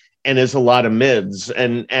crowd and is a lot of mids.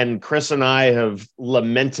 And Chris and I have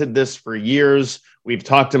lamented this for years. We've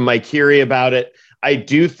talked to Mike Heary about it. I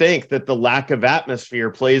do think that the lack of atmosphere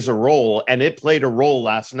plays a role, and it played a role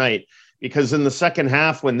last night. Because in the second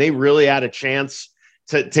half, when they really had a chance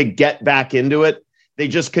to get back into it, they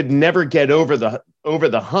just could never get over over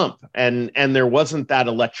the hump, and there wasn't that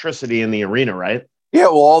electricity in the arena, right? Yeah,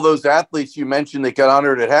 well, all those athletes you mentioned that got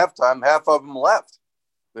honored at halftime, half of them left.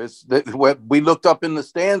 We looked up in the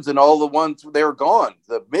stands, and all the ones, they were gone,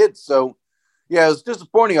 the mids. So, yeah, it was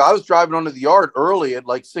disappointing. I was driving onto the yard early at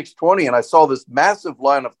like 6:20, and I saw this massive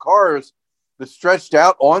line of cars that stretched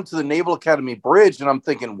out onto the Naval Academy Bridge, and I'm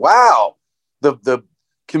thinking, wow, the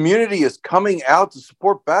community is coming out to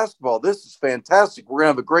support basketball. This is fantastic. We're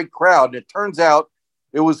going to have a great crowd. And it turns out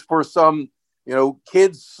it was for some,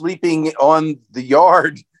 kids sleeping on the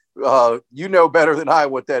yard. You know better than I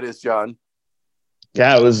what that is, John.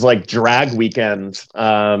 Yeah, it was like drag weekend,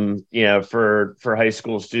 for high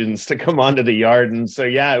school students to come onto the yard. And so,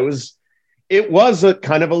 yeah, it was a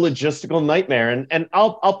kind of a logistical nightmare. And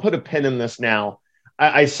I'll put a pin in this now.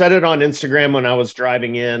 I said it on Instagram when I was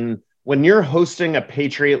driving in. When you're hosting a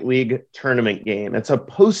Patriot League tournament game, it's a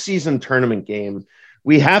postseason tournament game.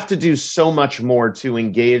 We have to do so much more to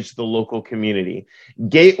engage the local community.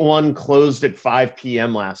 Gate 1 closed at 5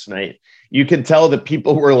 p.m. last night. You could tell that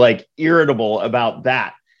people were like irritable about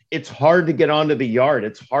that. It's hard to get onto the yard.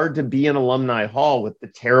 It's hard to be in Alumni Hall with the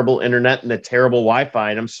terrible internet and the terrible Wi-Fi.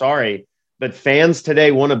 And I'm sorry, but fans today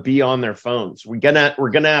want to be on their phones. We're gonna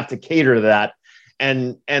have to cater to that.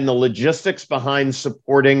 And the logistics behind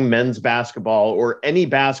supporting men's basketball or any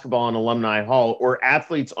basketball in Alumni Hall or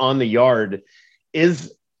athletes on the yard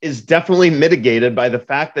is definitely mitigated by the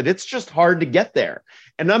fact that it's just hard to get there.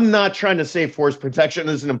 And I'm not trying to say force protection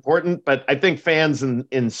isn't important, but I think fans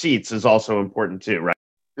in seats is also important too, right?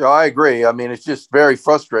 Yeah, I agree. I mean, it's just very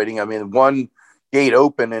frustrating. I mean, one gate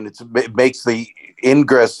open and it makes the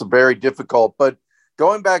ingress very difficult. But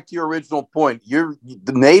going back to your original point, the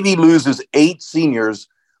Navy loses 8 seniors,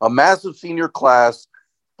 a massive senior class,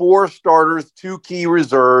 4 starters, 2 key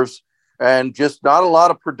reserves, and just not a lot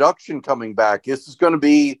of production coming back. This is going to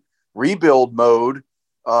be rebuild mode.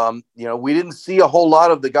 We didn't see a whole lot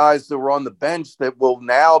of the guys that were on the bench that will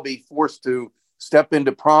now be forced to step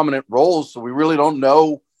into prominent roles. So we really don't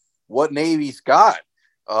know what Navy's got.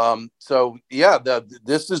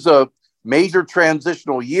 This is a major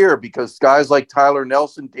transitional year because guys like Tyler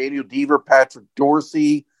Nelson, Daniel Deaver, Patrick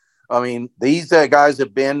Dorsey, I mean, these guys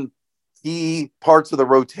have been key parts of the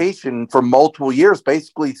rotation for multiple years,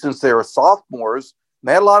 basically since they were sophomores. And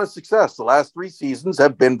they had a lot of success. The last 3 seasons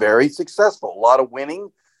have been very successful. A lot of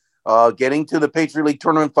winning. Getting to the Patriot League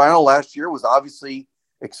tournament final last year was obviously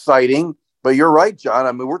exciting. But you're right, John.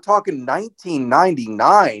 I mean, we're talking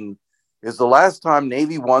 1999 is the last time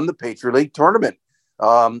Navy won the Patriot League tournament.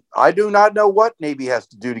 I do not know what Navy has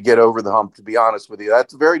to do to get over the hump, to be honest with you.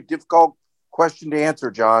 That's a very difficult question to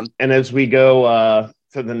answer, John. And as we go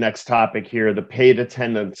to the next topic here, the paid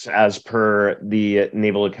attendance as per the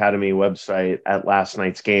Naval Academy website at last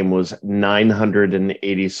night's game was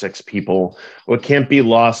 986 people. What can't be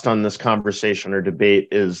lost on this conversation or debate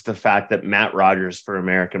is the fact that Matt Rogers for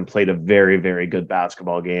American played a very, very good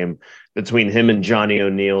basketball game. Between him and Johnny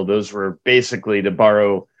O'Neal, those were basically, to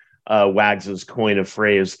borrow Wags's coin of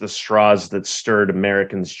phrase, the straws that stirred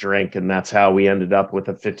Americans' drink, and that's how we ended up with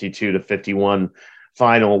a 52-51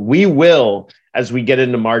 final. We will, as we get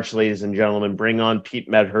into March, ladies and gentlemen, bring on Pete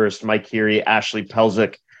Medhurst, Mike Geary, Ashley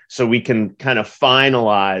Pelzick, so we can kind of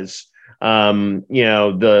finalize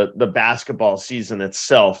the basketball season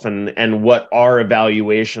itself and what our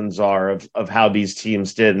evaluations are of how these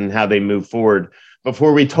teams did and how they move forward.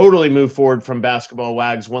 Before we totally move forward from basketball,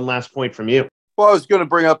 Wags, one last point from you. Well, I was going to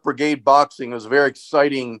bring up Brigade Boxing. It was very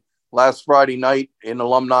exciting last Friday night in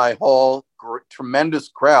Alumni Hall. Tremendous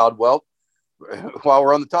crowd. Well, while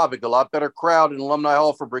we're on the topic, a lot better crowd in Alumni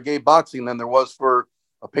Hall for Brigade Boxing than there was for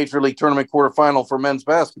a Patriot League tournament quarterfinal for men's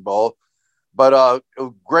basketball. But a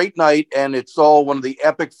great night, and it's all one of the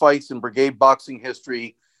epic fights in Brigade Boxing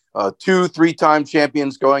history. 2 3-time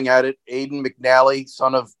champions going at it. Aiden McNally,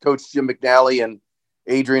 son of Coach Jim McNally, and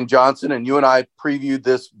Adrian Johnson. And you and I previewed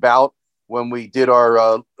this bout when we did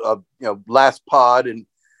our last pod, and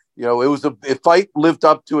it was a fight lived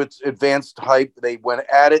up to its advanced hype. They went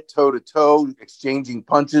at it toe to toe, exchanging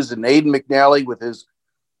punches, and Aiden McNally, with his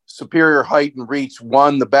superior height and reach,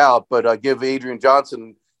 won the bout. But I give Adrian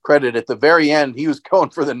Johnson credit. At the very end, he was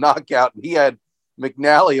going for the knockout, and he had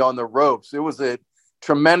McNally on the ropes. It was a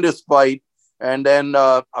tremendous fight. And then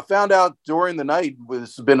I found out during the night,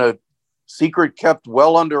 this has been a secret kept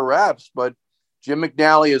well under wraps, but Jim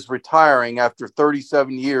McNally is retiring after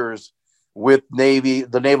 37 years with Navy.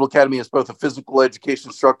 The Naval Academy is both a physical education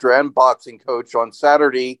instructor and boxing coach. On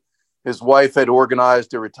Saturday, his wife had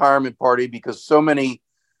organized a retirement party because so many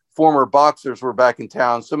former boxers were back in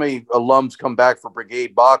town. So many alums come back for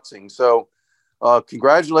Brigade Boxing. So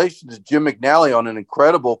congratulations to Jim McNally on an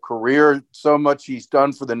incredible career. So much he's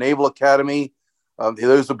done for the Naval Academy.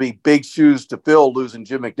 Those will be big shoes to fill, losing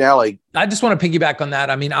Jim McNally. I just want to piggyback on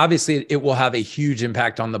that. I mean, obviously, it will have a huge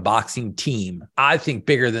impact on the boxing team. I think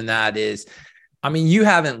bigger than that is, I mean, you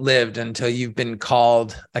haven't lived until you've been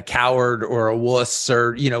called a coward or a wuss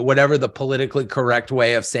or, whatever the politically correct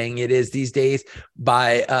way of saying it is these days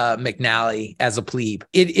by McNally as a plebe.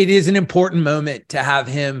 It is an important moment to have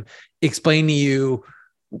him explain to you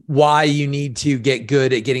why you need to get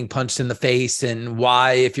good at getting punched in the face and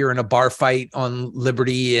why, if you're in a bar fight on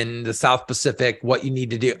Liberty in the South Pacific, what you need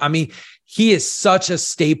to do. I mean, he is such a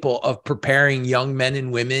staple of preparing young men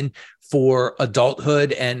and women for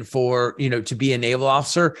adulthood and for, to be a naval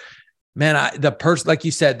officer. Man, the person, like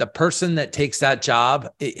you said, the person that takes that job,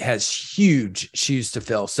 it has huge shoes to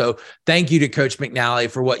fill. So thank you to Coach McNally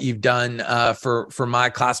for what you've done for my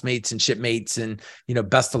classmates and shipmates, and,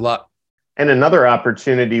 best of luck. And another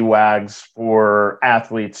opportunity, Wags, for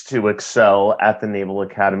athletes to excel at the Naval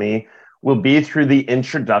Academy will be through the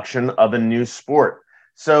introduction of a new sport.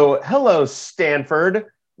 So, hello, Stanford.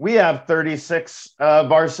 We have 36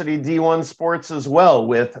 varsity D1 sports as well,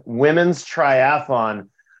 with women's triathlon.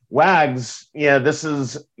 Wags, this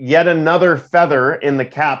is yet another feather in the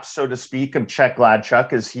cap, so to speak, of Czech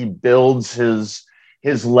Gladchuk as he builds his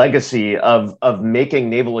legacy of making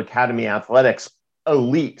Naval Academy athletics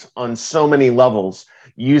elite on so many levels,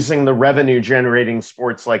 using the revenue generating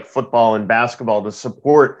sports like football and basketball to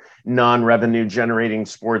support non-revenue generating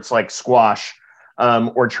sports like squash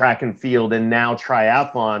or track and field, and now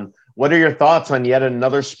triathlon. What are your thoughts on yet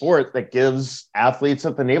another sport that gives athletes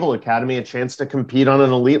at the Naval Academy a chance to compete on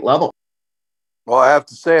an elite level? Well, I have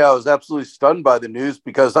to say I was absolutely stunned by the news,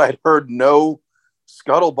 because I had heard no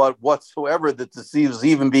scuttlebutt whatsoever that this was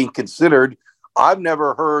even being considered. I've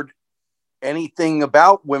never heard anything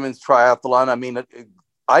about women's triathlon. I mean,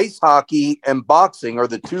 ice hockey and boxing are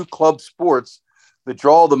the two club sports that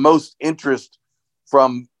draw the most interest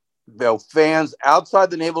from fans outside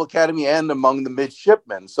the Naval Academy and among the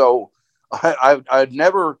midshipmen. So I'd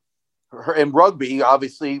never heard, and rugby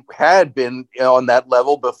obviously had been on that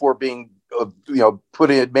level before being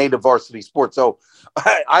made a varsity sport. So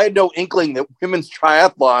I had no inkling that women's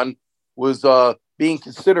triathlon was being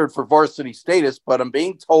considered for varsity status, but I'm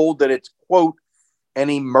being told that it's, quote,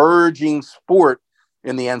 an emerging sport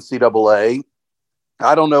in the NCAA.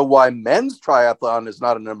 I don't know why men's triathlon is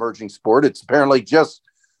not an emerging sport. It's apparently just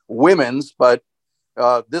women's, but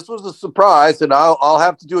this was a surprise, and I'll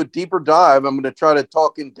have to do a deeper dive. I'm going to try to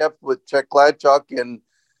talk in depth with Czech Gladchuk and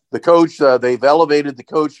the coach. They've elevated the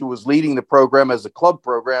coach who was leading the program as a club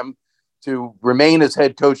program to remain as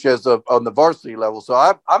head coach on the varsity level. So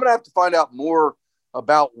I'm going to have to find out more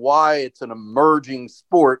about why it's an emerging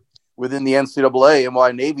sport within the NCAA and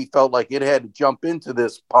why Navy felt like it had to jump into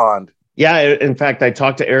this pond. Yeah, in fact, I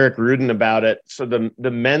talked to Eric Rudin about it. So the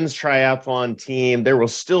men's triathlon team, there will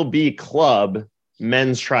still be club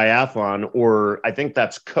men's triathlon, or I think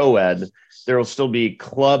that's co-ed. There will still be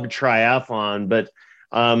club triathlon, but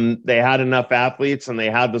they had enough athletes and they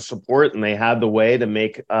had the support and they had the way to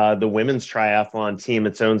make the women's triathlon team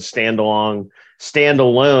its own standalone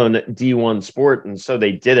D1 sport. And so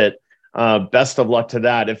they did it. Best of luck to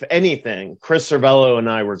that. If anything, Chris Cervello and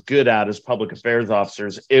I were good at as public affairs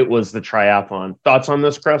officers, it was the triathlon. Thoughts on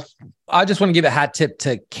this, Chris? I just want to give a hat tip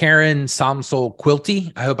to Karen Samsel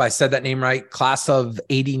Quilty. I hope I said that name right. Class of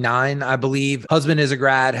 89, I believe. Husband is a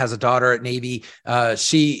grad, has a daughter at Navy.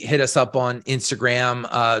 She hit us up on Instagram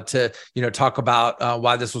to, talk about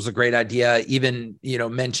why this was a great idea. Even,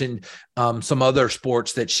 mentioned some other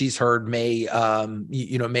sports that she's heard may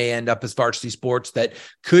end up as varsity sports that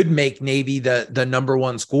could make Navy the number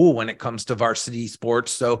one school when it comes to varsity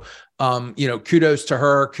sports. So, kudos to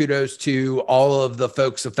her, kudos to all of the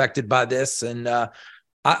folks affected by this. And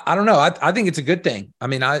I don't know. I think it's a good thing. I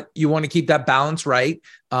mean, you want to keep that balance right.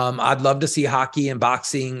 I'd love to see hockey and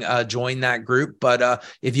boxing join that group, but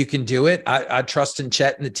if you can do it, I trust in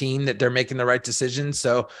Chet and the team that they're making the right decisions.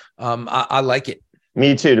 So I like it.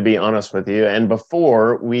 Me too, to be honest with you. And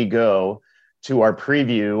before we go to our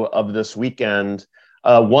preview of this weekend,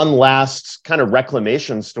 one last kind of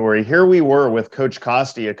reclamation story. Here we were with Coach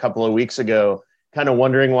Costi a couple of weeks ago, kind of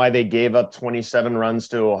wondering why they gave up 27 runs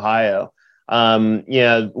to Ohio.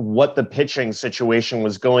 What the pitching situation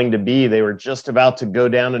was going to be. They were just about to go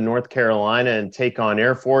down to North Carolina and take on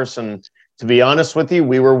Air Force. And to be honest with you,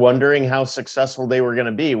 we were wondering how successful they were going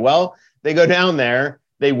to be. Well, they go down there.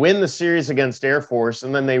 They win the series against Air Force,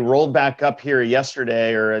 and then they rolled back up here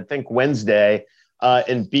yesterday, or I think Wednesday,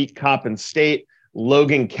 and beat Coppin State.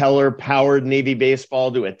 Logan Keller powered Navy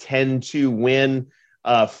baseball to a 10-2 win.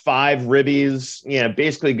 5 ribbies,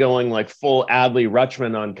 basically going like full Adley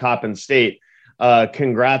Rutschman on Coppin State.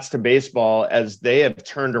 Congrats to baseball as they have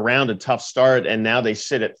turned around a tough start, and now they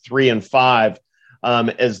sit at 3-5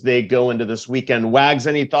 as they go into this weekend. Wags,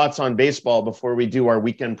 any thoughts on baseball before we do our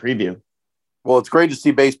weekend preview? Well, it's great to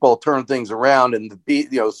see baseball turn things around, and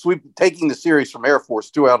taking the series from Air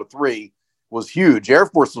Force 2 out of 3 was huge. Air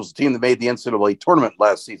Force was the team that made the NCAA tournament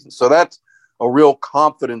last season, so that's a real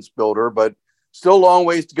confidence builder. But still a long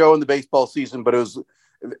ways to go in the baseball season. But it was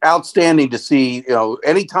outstanding to see.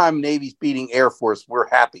 Anytime Navy's beating Air Force, we're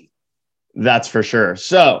happy. That's for sure.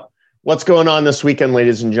 So, what's going on this weekend,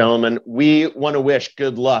 ladies and gentlemen? We want to wish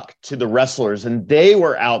good luck to the wrestlers, and they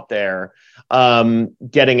were out there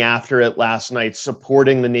getting after it last night,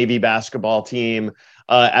 supporting the Navy basketball team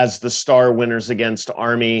as the star winners against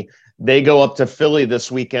Army. They go up to Philly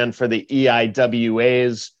this weekend for the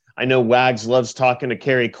EIWAs. I know Wags loves talking to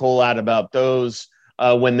Kerry Colat about those.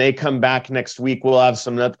 When they come back next week, we'll have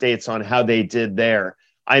some updates on how they did there.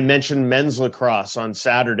 I mentioned men's lacrosse on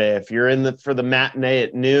Saturday. If you're for the matinee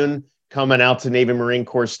at noon, coming out to Navy Marine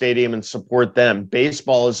Corps Stadium and support them.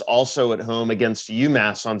 Baseball is also at home against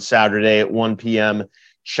UMass on Saturday at 1 p.m.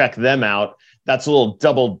 Check them out. That's a little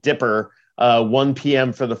double dipper. 1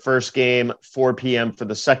 p.m. for the first game, 4 p.m. for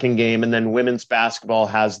the second game. And then women's basketball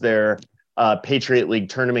has their Patriot League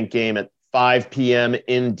tournament game at 5 p.m.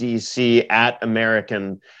 in D.C. at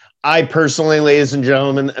American. I personally, ladies and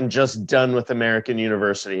gentlemen, am just done with American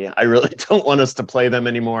University. I really don't want us to play them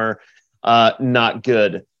anymore. Not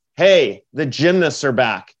good. Hey, the gymnasts are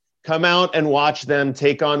back. Come out and watch them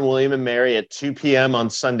take on William and Mary at 2 p.m. on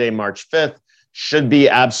Sunday, March 5th. Should be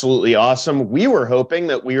absolutely awesome. We were hoping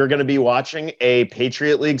that we were going to be watching a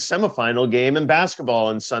Patriot League semifinal game in basketball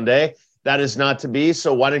on Sunday. That is not to be.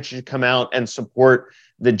 So why don't you come out and support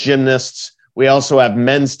the gymnasts? We also have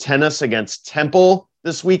men's tennis against Temple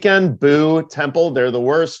this weekend. Boo, Temple. They're the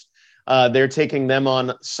worst. They're taking them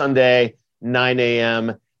on Sunday, 9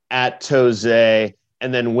 a.m. at Tose.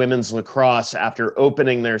 And then women's lacrosse, after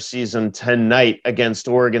opening their season tonight against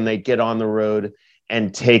Oregon, they get on the road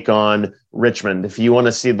and take on Richmond. If you want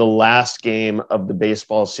to see the last game of the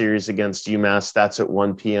baseball series against UMass, that's at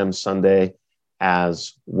 1 p.m. Sunday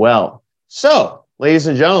as well. So, ladies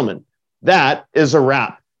and gentlemen, that is a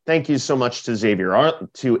wrap. Thank you so much to Xavier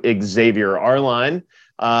Arline.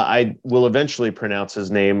 I will eventually pronounce his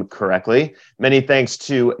name correctly. Many thanks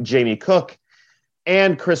to Jamie Cook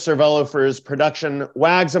and Chris Cervello for his production.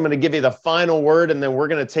 Wags, I'm going to give you the final word, and then we're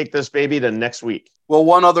going to take this baby to next week. Well,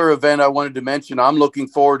 one other event I wanted to mention, I'm looking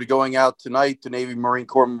forward to going out tonight to Navy Marine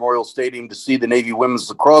Corps Memorial Stadium to see the Navy women's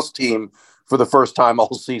lacrosse team for the first time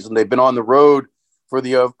all season. They've been on the road for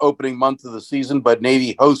the opening month of the season, but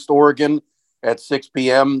Navy hosts Oregon at 6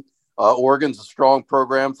 p.m. Oregon's a strong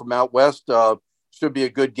program from out west. Should be a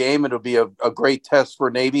good game. It'll be a great test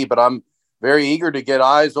for Navy, but I'm very eager to get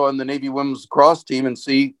eyes on the Navy women's lacrosse team and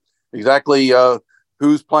see exactly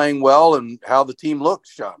who's playing well and how the team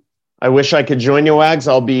looks, Sean. I wish I could join you, Wags.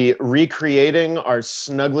 I'll be recreating our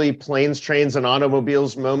Snuggly Planes, Trains, and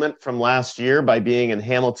Automobiles moment from last year by being in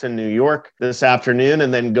Hamilton, New York this afternoon,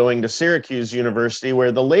 and then going to Syracuse University,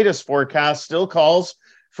 where the latest forecast still calls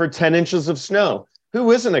for 10 inches of snow. Who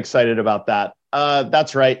isn't excited about that?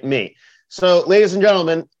 That's right, me. So, ladies and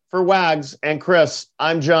gentlemen, for Wags and Chris,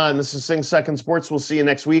 I'm John. This is Sing Second Sports. We'll see you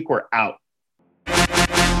next week. We're out.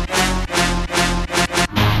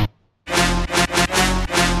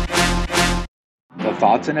 The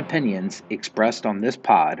thoughts and opinions expressed on this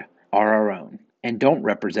pod are our own and don't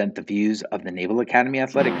represent the views of the Naval Academy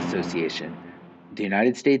Athletic Association, the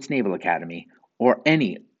United States Naval Academy, or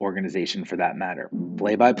any organization for that matter.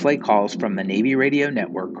 Play-by-play calls from the Navy Radio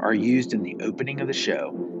Network are used in the opening of the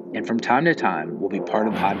show and from time to time will be part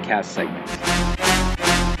of podcast segments.